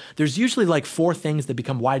Bible, there's usually like 4 things that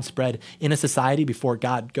become widespread in a society before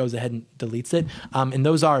God goes ahead and deletes it. And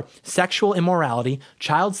those are sexual immorality,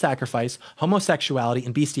 child sacrifice, homosexuality,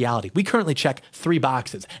 and bestiality. We currently check 3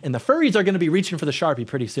 boxes, and the furries are going to be reaching for the Sharpie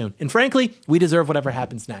pretty soon. And frankly, we deserve whatever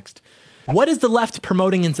happens next. What is the left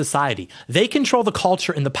promoting in society? They control the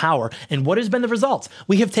culture and the power, and what has been the result?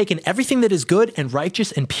 We have taken everything that is good and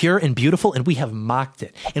righteous and pure and beautiful, and we have mocked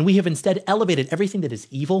it. And we have instead elevated everything that is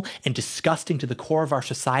evil and disgusting to the core of our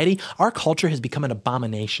society. Our culture has become an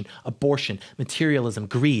abomination. Abortion, materialism,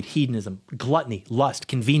 greed, hedonism, gluttony, lust,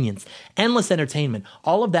 convenience, endless entertainment.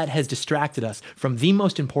 All of that has distracted us from the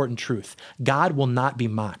most important truth. God will not be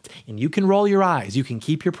mocked. And you can roll your eyes. You can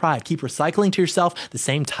keep your pride. Keep recycling to yourself the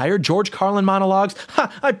same tired George Carlin monologues.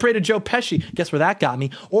 Ha, I pray to Joe Pesci. Guess where that got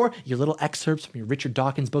me? Or your little excerpts from your Richard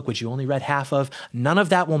Dawkins book, which you only read half of. None of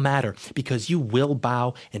that will matter because you will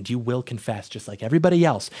bow and you will confess just like everybody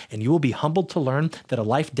else. And you will be humbled to learn that a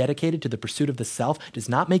life dedicated to the pursuit of the self does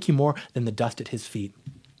not make you more than the dust at his feet.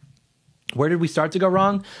 Where did we start to go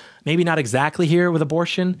wrong? Maybe not exactly here with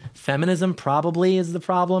abortion. Feminism probably is the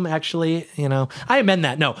problem. Actually, I amend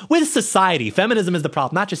that. No, with society, feminism is the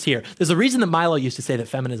problem, not just here. There's a reason that Milo used to say that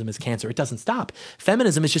feminism is cancer. It doesn't stop.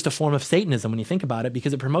 Feminism is just a form of Satanism when you think about it,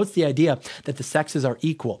 because it promotes the idea that the sexes are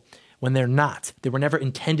equal when they're not. They were never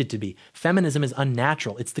intended to be. Feminism is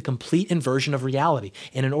unnatural. It's the complete inversion of reality.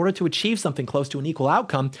 And in order to achieve something close to an equal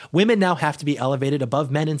outcome, women now have to be elevated above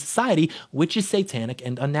men in society, which is satanic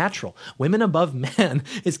and unnatural. Women above men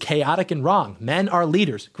is chaotic and wrong. Men are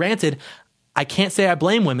leaders. Granted, I can't say I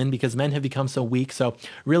blame women because men have become so weak. So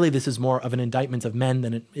really, this is more of an indictment of men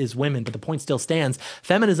than it is women. But the point still stands.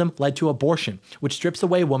 Feminism led to abortion, which strips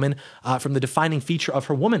away woman from the defining feature of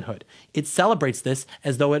her womanhood. It celebrates this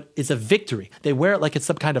as though it is a victory. They wear it like it's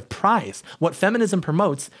some kind of prize. What feminism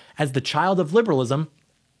promotes as the child of liberalism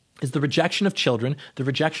is the rejection of children, the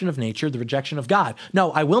rejection of nature, the rejection of God.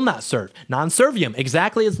 No, I will not serve. Non serviam,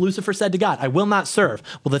 exactly as Lucifer said to God, I will not serve.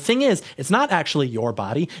 Well, the thing is, it's not actually your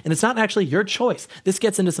body, and it's not actually your choice. This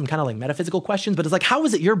gets into some kind of like metaphysical questions, but it's like, how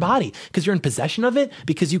is it your body? Because you're in possession of it?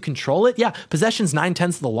 Because you control it? Yeah, possession's 9/10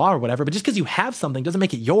 of the law or whatever, but just because you have something doesn't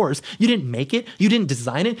make it yours. You didn't make it. You didn't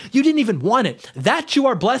design it. You didn't even want it. That you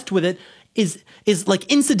are blessed with it is like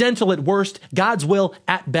incidental at worst, God's will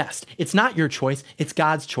at best. It's not your choice, it's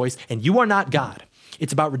God's choice, and you are not God.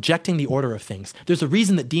 It's about rejecting the order of things. There's a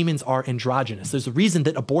reason that demons are androgynous. There's a reason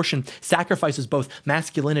that abortion sacrifices both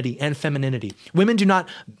masculinity and femininity. Women do not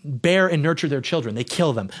bear and nurture their children. They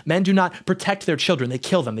kill them. Men do not protect their children. They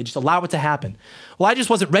kill them. They just allow it to happen. Well, I just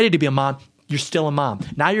wasn't ready to be a mom. You're still a mom.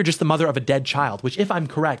 Now you're just the mother of a dead child, which, if I'm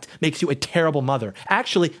correct, makes you a terrible mother.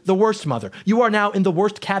 Actually, the worst mother. You are now in the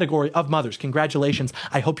worst category of mothers. Congratulations.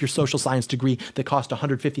 I hope your social science degree that cost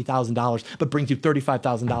 $150,000 but brings you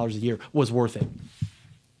 $35,000 a year was worth it.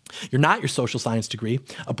 You're not your social science degree.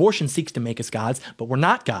 Abortion seeks to make us gods, but we're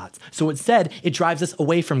not gods. So instead, it drives us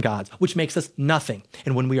away from gods, which makes us nothing.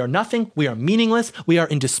 And when we are nothing, we are meaningless, we are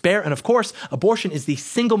in despair. And of course, abortion is the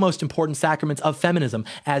single most important sacrament of feminism,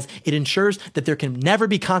 as it ensures that there can never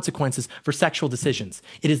be consequences for sexual decisions.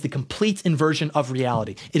 It is the complete inversion of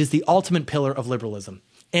reality. It is the ultimate pillar of liberalism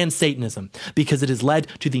and Satanism, because it has led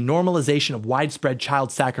to the normalization of widespread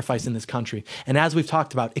child sacrifice in this country. And as we've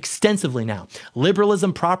talked about extensively now,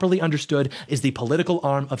 liberalism properly understood is the political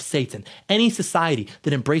arm of Satan. Any society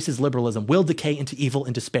that embraces liberalism will decay into evil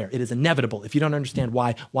and despair. It is inevitable. If you don't understand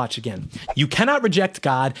why, watch again. You cannot reject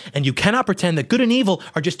God, and you cannot pretend that good and evil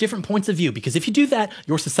are just different points of view, because if you do that,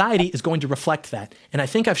 your society is going to reflect that. And I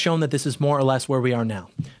think I've shown that this is more or less where we are now.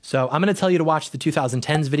 So I'm going to tell you to watch the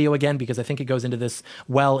 2010s video again, because I think it goes into this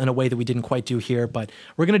well in a way that we didn't quite do here, but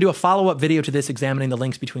we're going to do a follow-up video to this examining the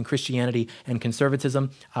links between Christianity and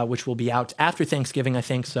conservatism, which will be out after Thanksgiving, I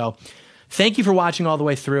think. So thank you for watching all the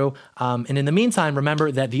way through. And in the meantime,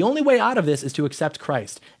 remember that the only way out of this is to accept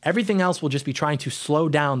Christ. Everything else will just be trying to slow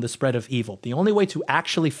down the spread of evil. The only way to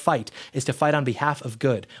actually fight is to fight on behalf of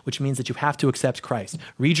good, which means that you have to accept Christ.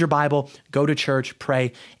 Read your Bible, go to church,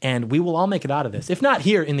 pray, and we will all make it out of this, if not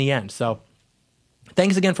here in the end. So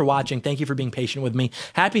thanks again for watching. Thank you for being patient with me.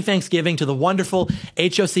 Happy Thanksgiving to the wonderful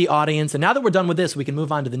HOC audience. And now that we're done with this, we can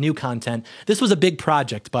move on to the new content. This was a big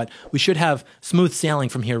project, but we should have smooth sailing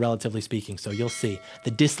from here, relatively speaking. So you'll see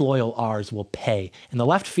the disloyal R's will pay. And the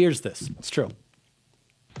left fears this. It's true.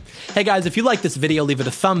 Hey guys, if you like this video, leave it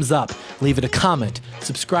a thumbs up, leave it a comment,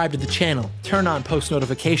 subscribe to the channel, turn on post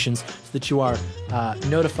notifications so that you are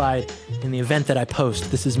notified in the event that I post.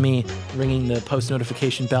 This is me ringing the post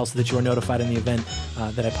notification bell so that you are notified in the event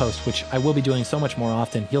that I post, which I will be doing so much more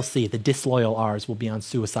often. You'll see the disloyal R's will be on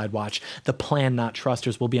suicide watch. The plan not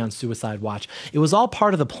trusters will be on suicide watch. It was all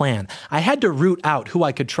part of the plan. I had to root out who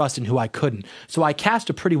I could trust and who I couldn't. So I cast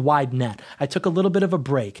a pretty wide net. I took a little bit of a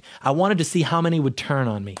break. I wanted to see how many would turn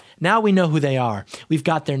on me. Now we know who they are. We've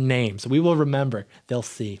got their names. We will remember. They'll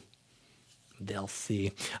see. They'll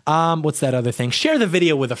see. What's that other thing? Share the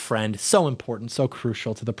video with a friend. So important, so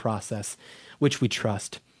crucial to the process, which we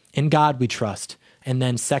trust. In God we trust. And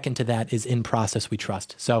then second to that is in process we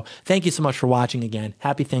trust. So thank you so much for watching again.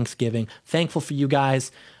 Happy Thanksgiving. Thankful for you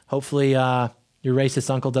guys. Hopefully your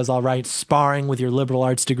racist uncle does all right, sparring with your liberal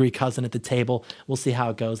arts degree cousin at the table. We'll see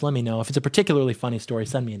how it goes. Let me know. If it's a particularly funny story,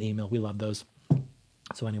 send me an email. We love those.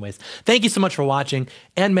 So anyways, thank you so much for watching,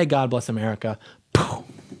 and may God bless America.